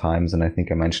sometimes, and I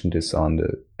think I mentioned this on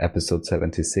the episode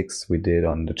 76 we did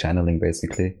on the channeling,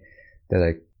 basically, that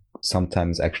I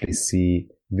sometimes actually see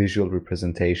visual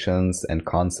representations and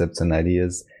concepts and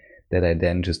ideas that I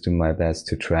then just do my best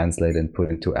to translate and put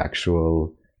into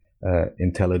actual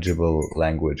intelligible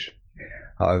language.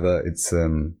 However, it's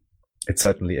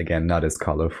certainly, again, not as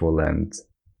colorful and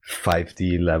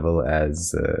 5D level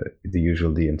as the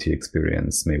usual DMT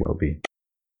experience may well be.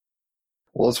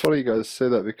 Well, it's funny you guys say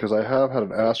that, because I have had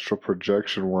an astral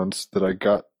projection once that I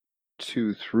got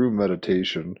to through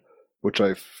meditation, which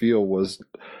I feel was,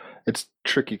 it's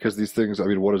tricky because these things, I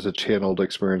mean, what is a channeled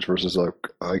experience versus a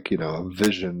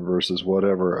vision versus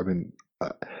whatever? I mean,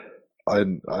 I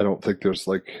don't think there's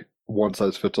like one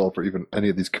size fits all for even any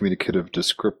of these communicative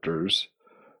descriptors.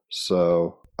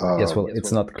 So yes, well,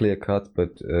 it's not clear cut,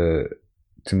 but to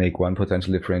make one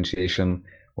potential differentiation,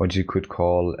 what you could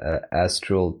call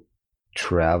astral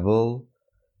travel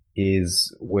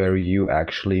is where you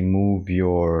actually move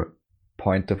your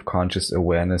point of conscious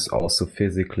awareness also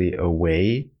physically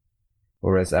away.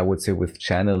 Whereas I would say with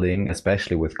channeling,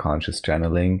 especially with conscious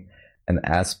channeling, an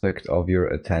aspect of your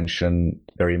attention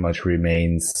very much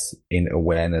remains in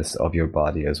awareness of your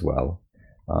body as well.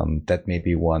 That may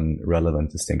be one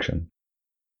relevant distinction.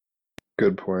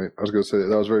 Good point. I was going to say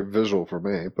that was very visual for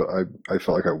me, but I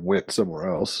felt like I went somewhere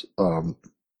else.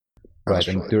 Right,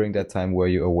 and during that time, were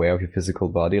you aware of your physical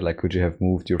body? Like, could you have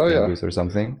moved your fingers or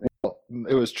something? Well,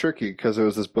 it was tricky because it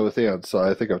was this both and. So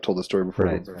I think I've told the story before,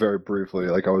 Right. but very briefly.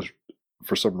 Like, I was,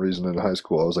 for some reason in high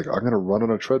school, I was like, I'm going to run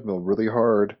on a treadmill really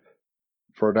hard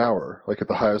for an hour, like at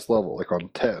the highest level, like on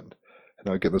 10. And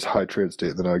I'd get this high trance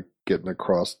state, and then I'd get in a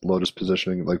cross lotus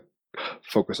positioning, like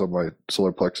focus on my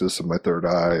solar plexus and my third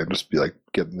eye, and just be like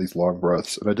getting these long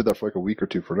breaths. And I did that for like a week or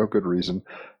two for no good reason.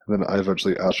 And then I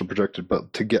eventually astral projected,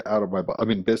 but to get out of my body. I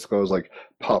mean, basically I was like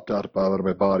popped out of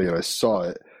my body and I saw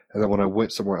it. And then when I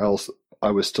went somewhere else,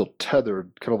 I was still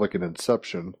tethered, kind of like an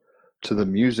inception, to the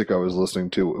music I was listening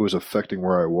to. It was affecting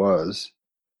where I was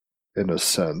in a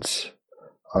sense.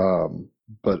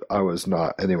 But I was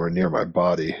not anywhere near my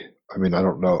body. I mean, I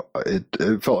don't know. It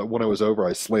felt like when I was over,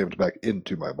 I slammed back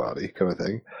into my body, kind of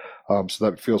thing. So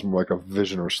that feels more like a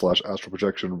vision or / astral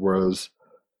projection. Whereas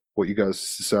what you guys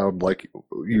sound like,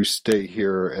 you stay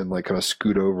here and like kind of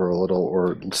scoot over a little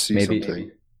or see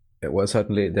something. Well,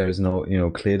 certainly there is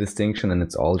no clear distinction, and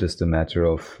it's all just a matter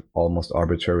of almost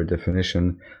arbitrary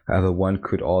definition. However, one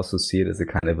could also see it as a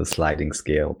kind of a sliding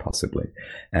scale, possibly.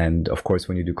 And of course,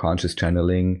 when you do conscious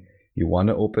channeling, you want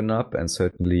to open up, and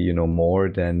certainly, more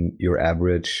than your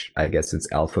average, I guess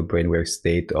it's alpha brainwave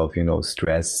state of,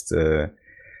 stressed,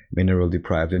 mineral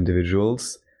deprived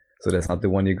individuals. So that's not the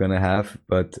one you're going to have,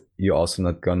 but you're also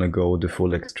not going to go the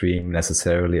full extreme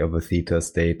necessarily of a theta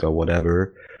state or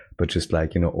whatever, but just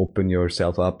like, open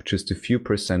yourself up just a few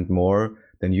 % more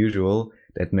than usual.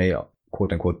 That may,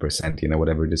 quote unquote %,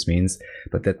 whatever this means,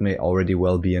 but that may already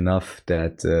well be enough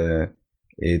that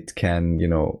it can,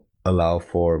 allow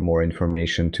for more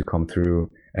information to come through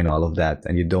and all of that.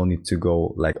 And you don't need to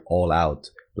go like all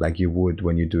out like you would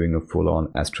when you're doing a full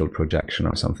on astral projection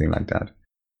or something like that.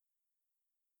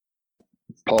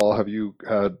 Paul, have you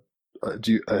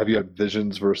had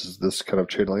visions versus this kind of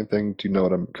channeling thing? Do you know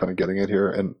what I'm kind of getting at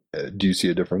here? And do you see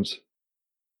a difference?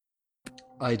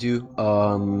 I do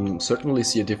certainly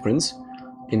see a difference.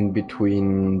 in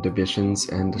between the visions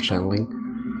and the channeling.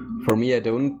 For me, I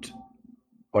didn't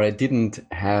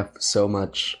have so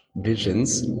much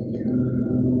visions.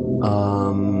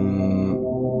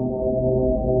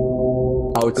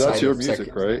 Outside That's your of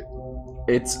music, right?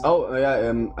 It's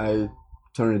I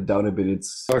turned it down a bit.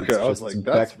 It's Okay, I was just like,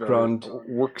 that's background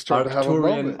we're starting to have a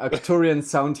moment. Arcturian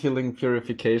sound healing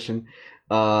purification.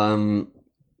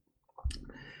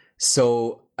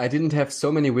 So I didn't have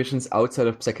so many visions outside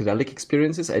of psychedelic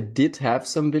experiences. I did have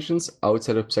some visions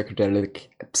outside of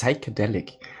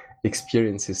psychedelic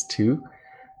experiences too.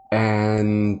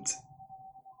 And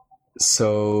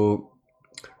so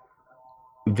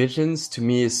visions to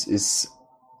me is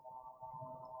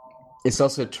it's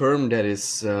also a term that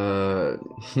is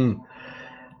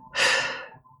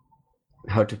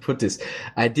how to put this.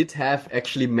 I did have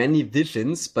actually many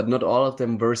visions, but not all of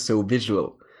them were so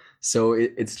visual. So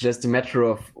it's just a matter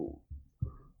of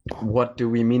what do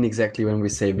we mean exactly when we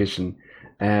say vision,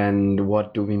 and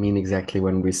what do we mean exactly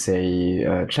when we say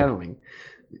channeling?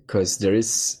 Because there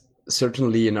is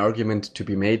certainly an argument to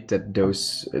be made that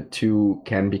those two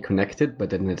can be connected,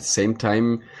 but then at the same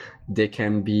time, they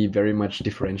can be very much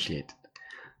differentiated.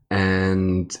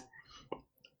 And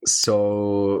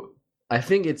so I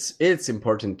think it's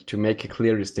important to make a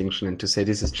clear distinction and to say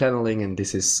this is channeling and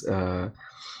this is a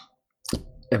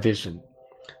vision.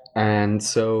 And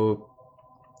so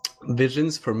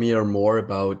visions for me are more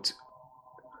about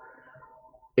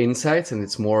insights, and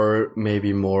it's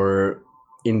maybe more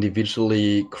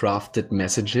individually crafted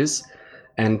messages,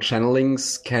 and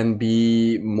channelings can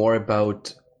be more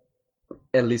about,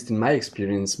 at least in my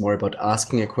experience, more about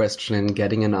asking a question and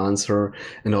getting an answer,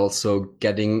 and also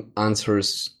getting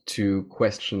answers to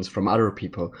questions from other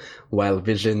people, while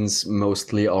visions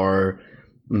mostly are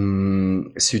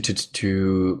suited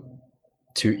to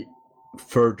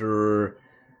further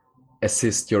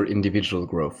assist your individual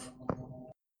growth.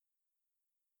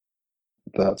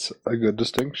 That's a good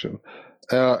distinction.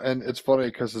 And it's funny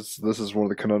because this is one of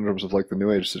the conundrums of like the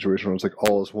New Age situation where it's like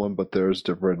all is one, but there's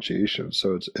differentiation.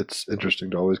 So it's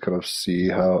interesting to always kind of see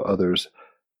how others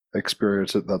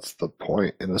experience it. That's the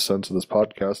point, in a sense, of this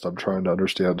podcast. I'm trying to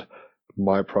understand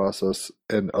my process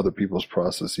and other people's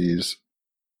processes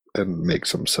and make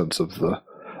some sense of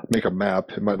make a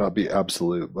map. It might not be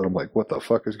absolute, but I'm like, what the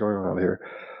fuck is going on here?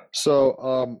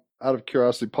 So, out of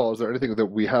curiosity, Paul, is there anything that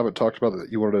we haven't talked about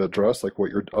that you wanted to address, like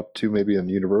what you're up to maybe in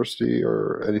university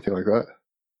or anything like that?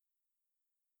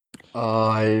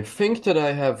 I think that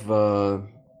I have,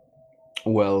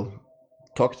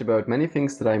 talked about many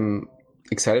things that I'm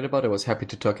excited about. I was happy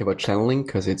to talk about channeling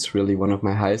because it's really one of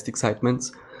my highest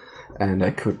excitements. And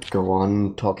I could go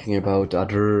on talking about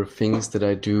other things that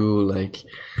I do, like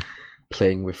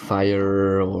playing with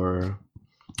fire or...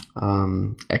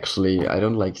 actually, I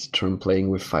don't like the term playing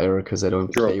with fire because I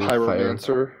don't You're play a with fire.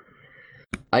 pyromancer?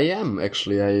 I am,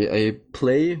 actually. I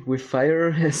play with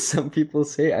fire, as some people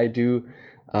say. I do.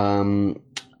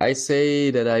 I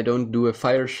say that I don't do a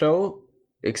fire show,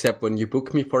 except when you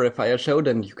book me for a fire show,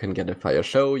 then you can get a fire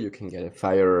show, you can get a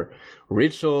fire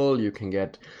ritual, you can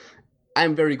get...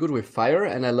 I'm very good with fire,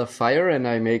 and I love fire, and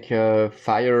I make a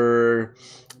fire...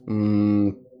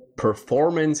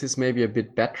 performance is maybe a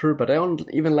bit better, but I don't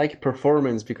even like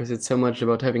performance because it's so much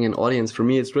about having an audience. For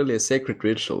me, it's really a sacred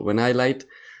ritual. When I light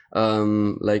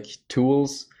like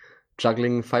tools,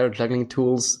 fire juggling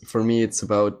tools, for me it's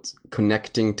about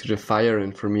connecting to the fire,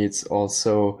 and for me it's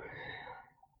also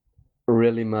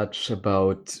really much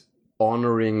about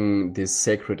honoring this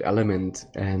sacred element,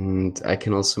 and I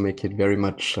can also make it very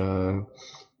much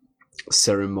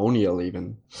ceremonial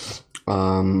even.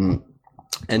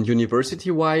 And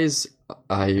university-wise,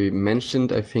 I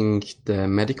mentioned, I think, the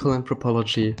medical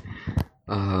anthropology.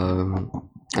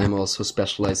 I'm also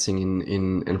specializing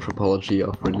in anthropology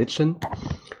of religion.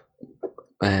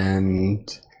 And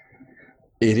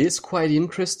it is quite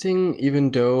interesting,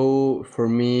 even though for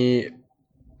me,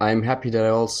 I'm happy that I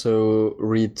also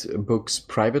read books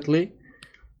privately,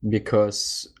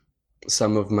 because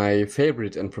some of my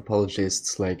favorite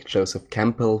anthropologists, like Joseph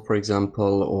Campbell, for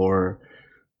example, or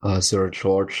Sir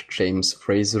George James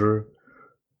Fraser,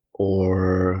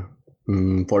 or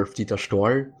Wolf-Dieter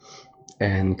Stoll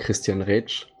and Christian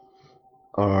Rich,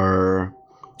 are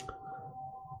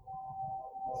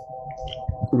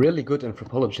really good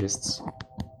anthropologists,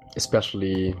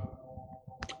 especially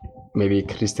maybe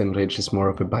Christian Rich is more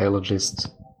of a biologist,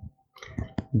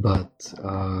 but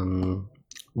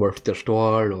Wolf-Dieter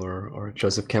Stoll or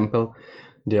Joseph Campbell,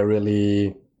 they're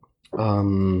really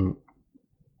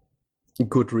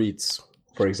good reads.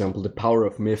 For example, The Power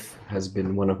of Myth has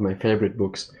been one of my favorite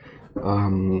books.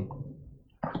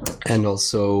 And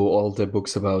also all the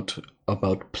books about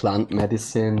about plant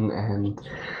medicine and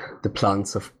the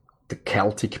plants of the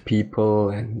Celtic people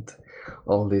and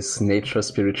all this nature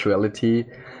spirituality.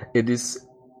 It is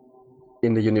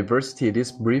in the university. It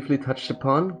is briefly touched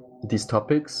upon these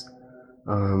topics,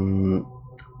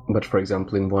 but for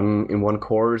example, in one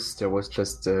course there was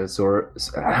just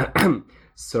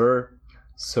Sir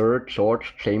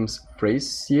George James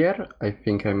Frazier. I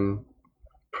think I'm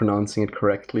pronouncing it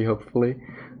correctly, hopefully,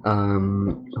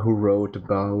 who wrote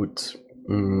about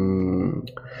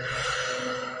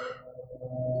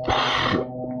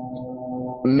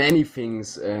many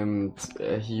things, and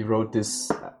he wrote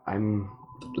this. I'm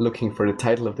looking for the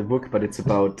title of the book, but it's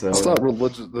about. It's not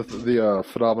religious. The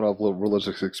phenomena of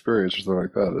religious experience or something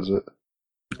like that, is it?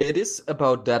 It is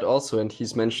about that also, and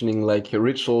he's mentioning like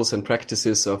rituals and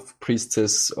practices of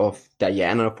priestess of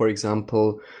Diana, for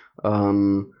example.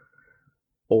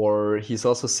 Or he's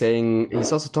also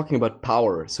talking about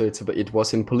power. So it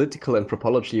was in political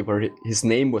anthropology where his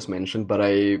name was mentioned, but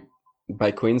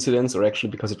by coincidence, or actually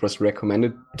because it was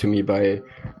recommended to me by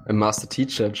a master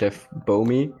teacher, Jeff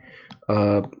Bomey,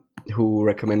 who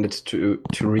recommended to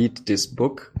read this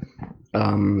book,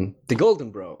 The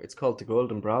Golden Brow. It's called The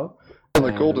Golden Brow.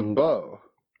 The Golden Bow.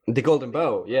 The Golden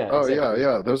Bow, yeah. Oh, exactly.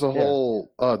 yeah. There's a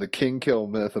whole the king kill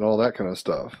myth and all that kind of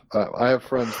stuff. I have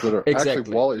friends that are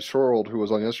actually Wally Shorold, who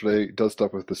was on yesterday, does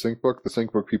stuff with the Sync Book. The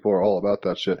Sync Book people are all about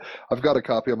that shit. I've got a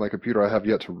copy on my computer. I have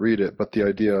yet to read it, but the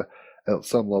idea at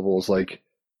some level is like,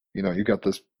 you know, you got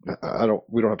this.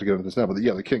 We don't have to get into this now, but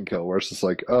the king kill, where it's just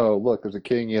like, oh, look, there's a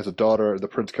king. He has a daughter. The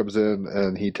prince comes in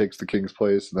and he takes the king's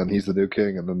place, and then he's the new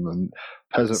king, and then the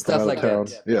peasant Stuff from out like of town.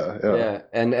 that. Yeah.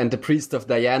 And the priest of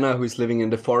Diana, who's living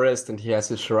in the forest, and he has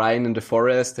a shrine in the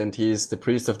forest, and he's the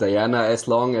priest of Diana as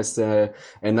long as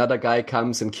another guy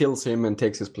comes and kills him and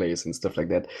takes his place and stuff like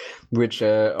that, which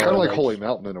Kind of like Holy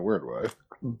Mountain in a weird way.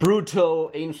 Brutal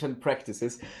ancient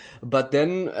practices. But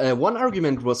then one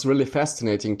argument was really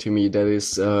fascinating to me, that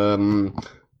is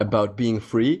about being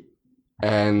free.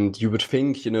 And you would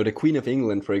think, you know, the Queen of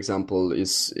England, for example,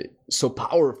 is so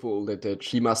powerful that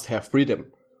she must have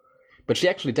freedom. But she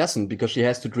actually doesn't, because she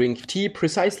has to drink tea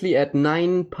precisely at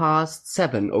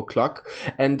 7:09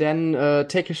 and then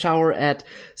take a shower at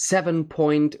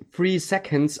 7.3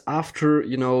 seconds after,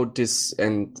 you know, this.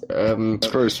 And It's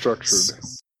very structured.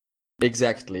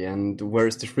 Exactly. And where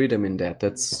is the freedom in that?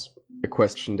 That's a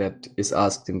question that is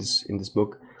asked in this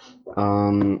book.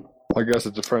 I guess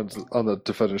it depends on the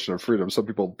definition of freedom. Some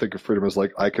people think of freedom as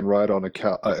like, I can ride on a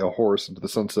horse into the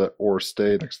sunset or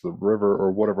stay next to the river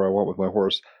or whatever I want with my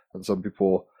horse. And some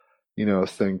people, you know,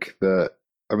 think that,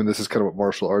 I mean, this is kind of what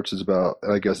martial arts is about,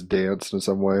 and I guess dance in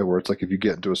some way, where it's like if you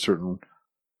get into a certain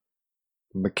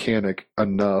mechanic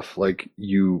enough, like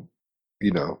you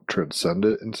know, transcend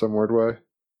it in some weird way.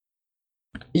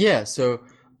 Yeah, so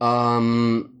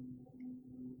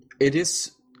it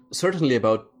is certainly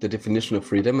about the definition of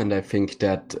freedom, and I think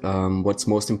that what's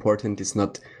most important is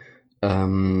not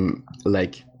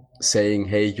like saying,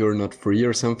 hey, you're not free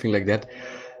or something like that.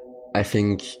 I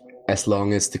think as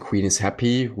long as the queen is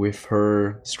happy with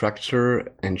her structure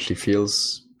and she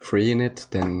feels free in it,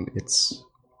 then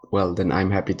then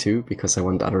I'm happy too, because I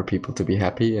want other people to be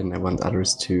happy and I want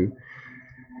others to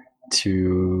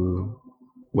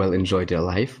enjoy their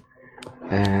life.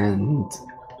 And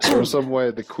so in some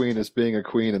way, the queen is being a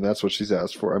queen, and that's what she's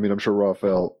asked for. I mean, I'm sure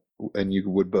Raphael and you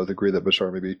would both agree that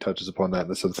Bashar maybe touches upon that in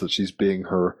the sense that she's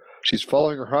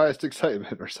following her highest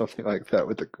excitement or something like that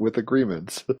with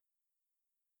agreements.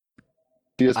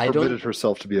 She has permitted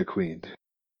herself to be a queen.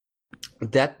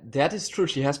 That is true.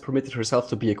 She has permitted herself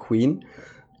to be a queen.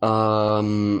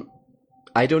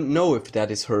 I don't know if that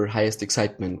is her highest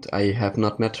excitement. I have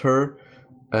not met her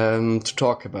to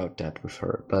talk about that with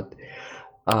her, but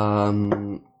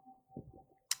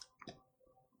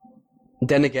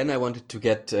then again, I wanted to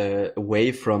get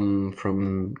away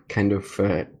from kind of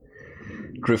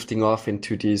drifting off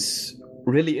into these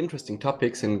really interesting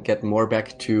topics and get more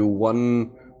back to one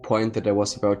point that I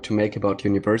was about to make about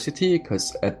university,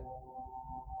 because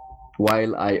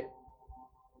while I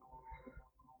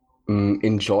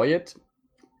enjoy it,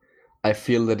 I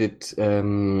feel that it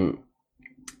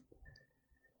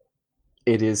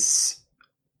is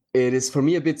for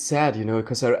me a bit sad, you know,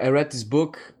 because I read this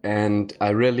book and I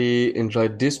really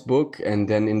enjoyed this book, and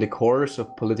then in the course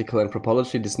of political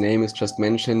anthropology, this name is just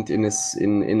mentioned in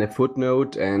a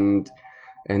footnote, and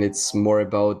it's more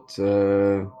about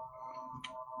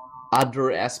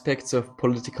other aspects of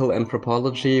political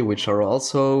anthropology, which are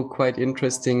also quite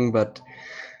interesting. But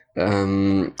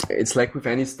it's like with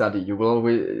any study,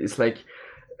 it's like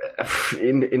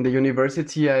in the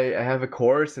university, I have a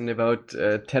course, and about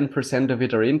 10% of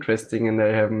it are interesting, and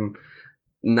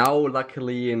now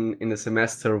luckily in a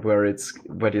semester where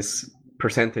this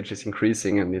percentage is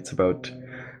increasing, and it's about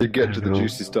You get into I the don't know.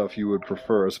 juicy stuff you would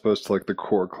prefer as opposed to like the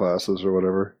core classes or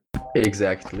whatever.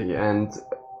 Exactly, and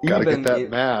Gotta get even that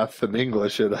math and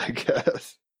English in, I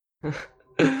guess.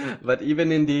 but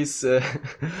even in these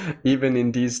even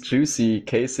in these juicy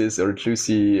cases or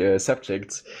juicy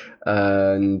subjects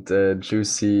and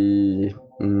juicy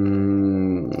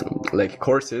like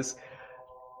courses,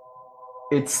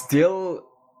 it's still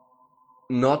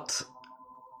not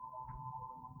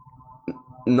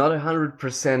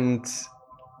 100%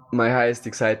 my highest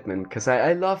excitement, because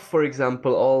I love, for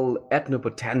example, all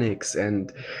ethnobotanics and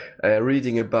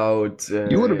reading about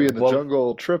You want to be in the wolf.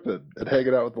 jungle tripping and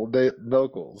hanging out with the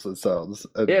locals, it sounds.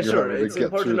 And Yeah, you're sure. having to It's get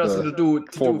important through also the to do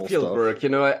formal field stuff. work.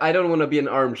 I don't want to be an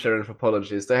armchair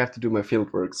anthropologist. I have to do my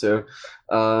field work. So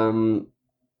I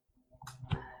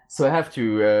have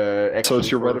to actually So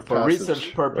it's your rite of for passage,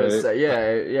 research purpose. right? Yeah,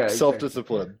 exactly.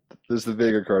 Self-discipline is the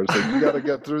bigger card. So you got to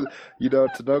get through,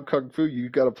 to know Kung Fu, you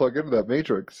got to plug into that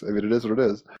matrix. I mean, it is what it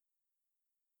is.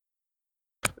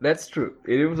 That's true.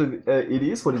 It is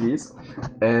what it is,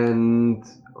 and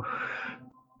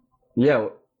yeah,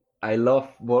 I love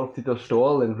Wolf-Dieter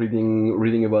Stoll and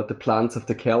reading about the plants of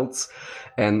the Celts,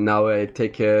 and now I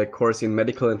take a course in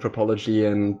medical anthropology,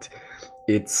 and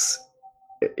it's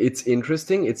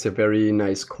interesting. It's a very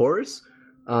nice course,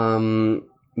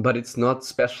 but it's not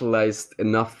specialized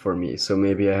enough for me. So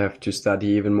maybe I have to study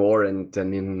even more, and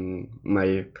then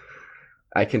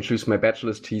I can choose my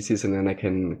bachelor's thesis, and then I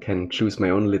can choose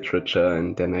my own literature,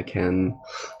 and then I can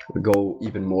go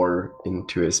even more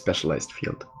into a specialized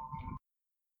field.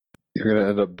 You're going to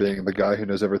end up being the guy who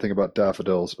knows everything about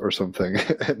daffodils or something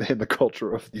in the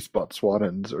culture of these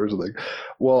Botswanans or something.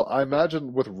 Well, I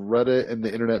imagine with Reddit and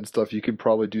the internet and stuff, you can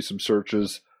probably do some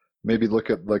searches, maybe look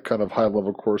at like kind of high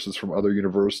level courses from other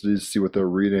universities, see what they're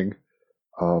reading,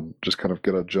 just kind of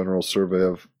get a general survey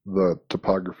of the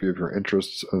topography of your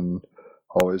interests. And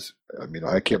always, I mean,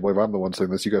 I can't believe I'm the one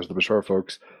saying this. You guys are the Bashar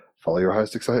folks. Follow your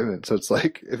highest excitement. So it's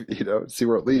like, see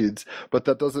where it leads. But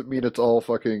that doesn't mean it's all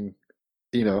fucking,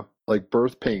 like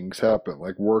birth pains happen,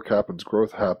 like work happens,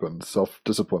 growth happens,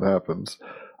 self-discipline happens.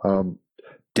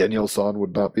 Daniel San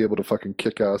would not be able to fucking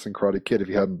kick ass in Karate Kid if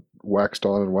he hadn't waxed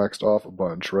on and waxed off a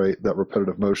bunch, right? That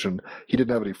repetitive motion. He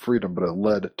didn't have any freedom, but it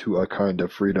led to a kind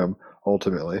of freedom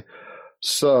ultimately.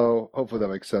 So hopefully that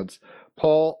makes sense.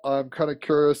 Paul, I'm kind of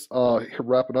curious,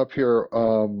 wrapping up here,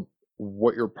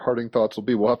 what your parting thoughts will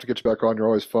be. We'll have to get you back on. You're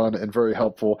always fun and very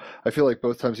helpful. I feel like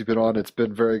both times you've been on, it's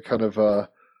been very kind of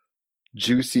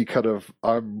juicy kind of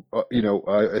I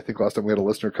think last time we had a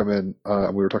listener come in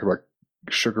and we were talking about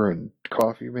sugar and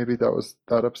coffee, maybe that was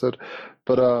that episode,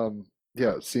 but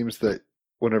yeah, it seems that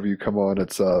whenever you come on,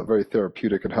 it's very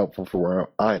therapeutic and helpful for where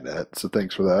I'm at, so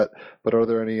thanks for that. But are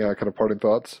there any kind of parting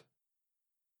thoughts?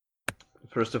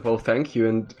 First of all, thank you,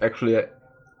 and actually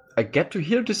I get to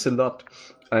hear this a lot.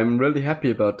 I'm really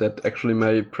happy about that. Actually,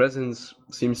 my presence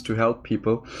seems to help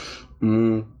people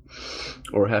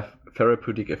or have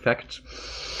therapeutic effect.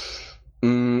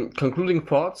 Concluding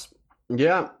thoughts,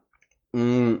 yeah.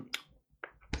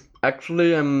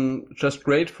 Actually, I'm just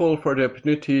grateful for the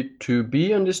opportunity to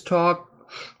be on this talk.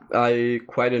 I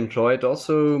quite enjoyed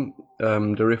also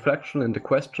the reflection and the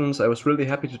questions. I was really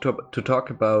happy to talk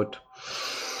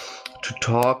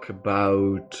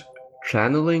about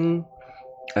channeling,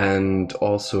 and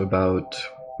also about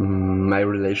my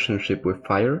relationship with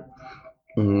fire.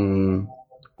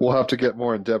 We'll have to get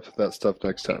more in depth with that stuff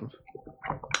next time.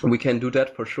 We can do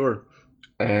that for sure.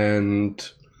 And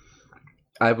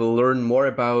I will learn more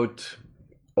about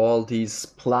all these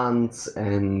plants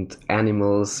and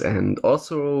animals, and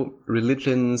also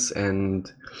religions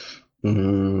and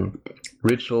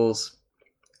rituals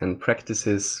and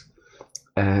practices.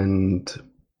 And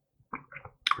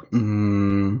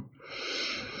you're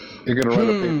going to write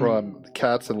a paper on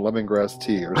cats and lemongrass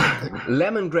tea or something.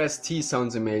 Lemongrass tea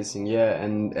sounds amazing, yeah,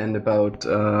 and about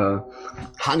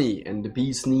honey and the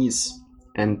bee's knees,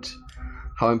 and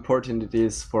how important it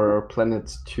is for our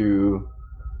planet to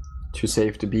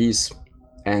save the bees,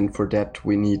 and for that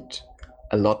we need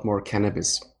a lot more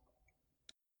cannabis.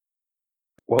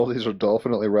 Well, these are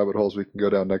definitely rabbit holes we can go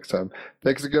down next time.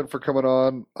 Thanks again for coming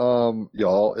on,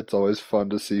 y'all. It's always fun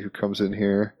to see who comes in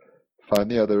here. Find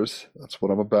the others. That's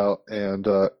what I'm about. And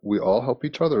we all help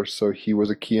each other. So he was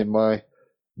a key in my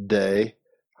day.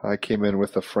 I came in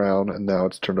with a frown, and now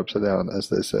it's turned upside down, as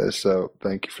they say. So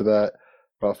thank you for that.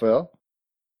 Raphael?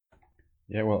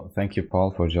 Yeah, well, thank you,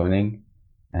 Paul, for joining.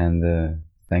 And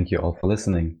thank you all for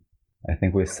listening. I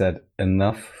think we've said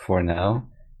enough for now.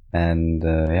 And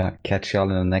yeah, catch y'all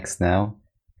in the next now.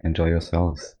 Enjoy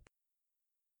yourselves.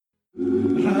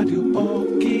 Radio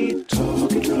Okie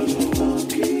Talkie.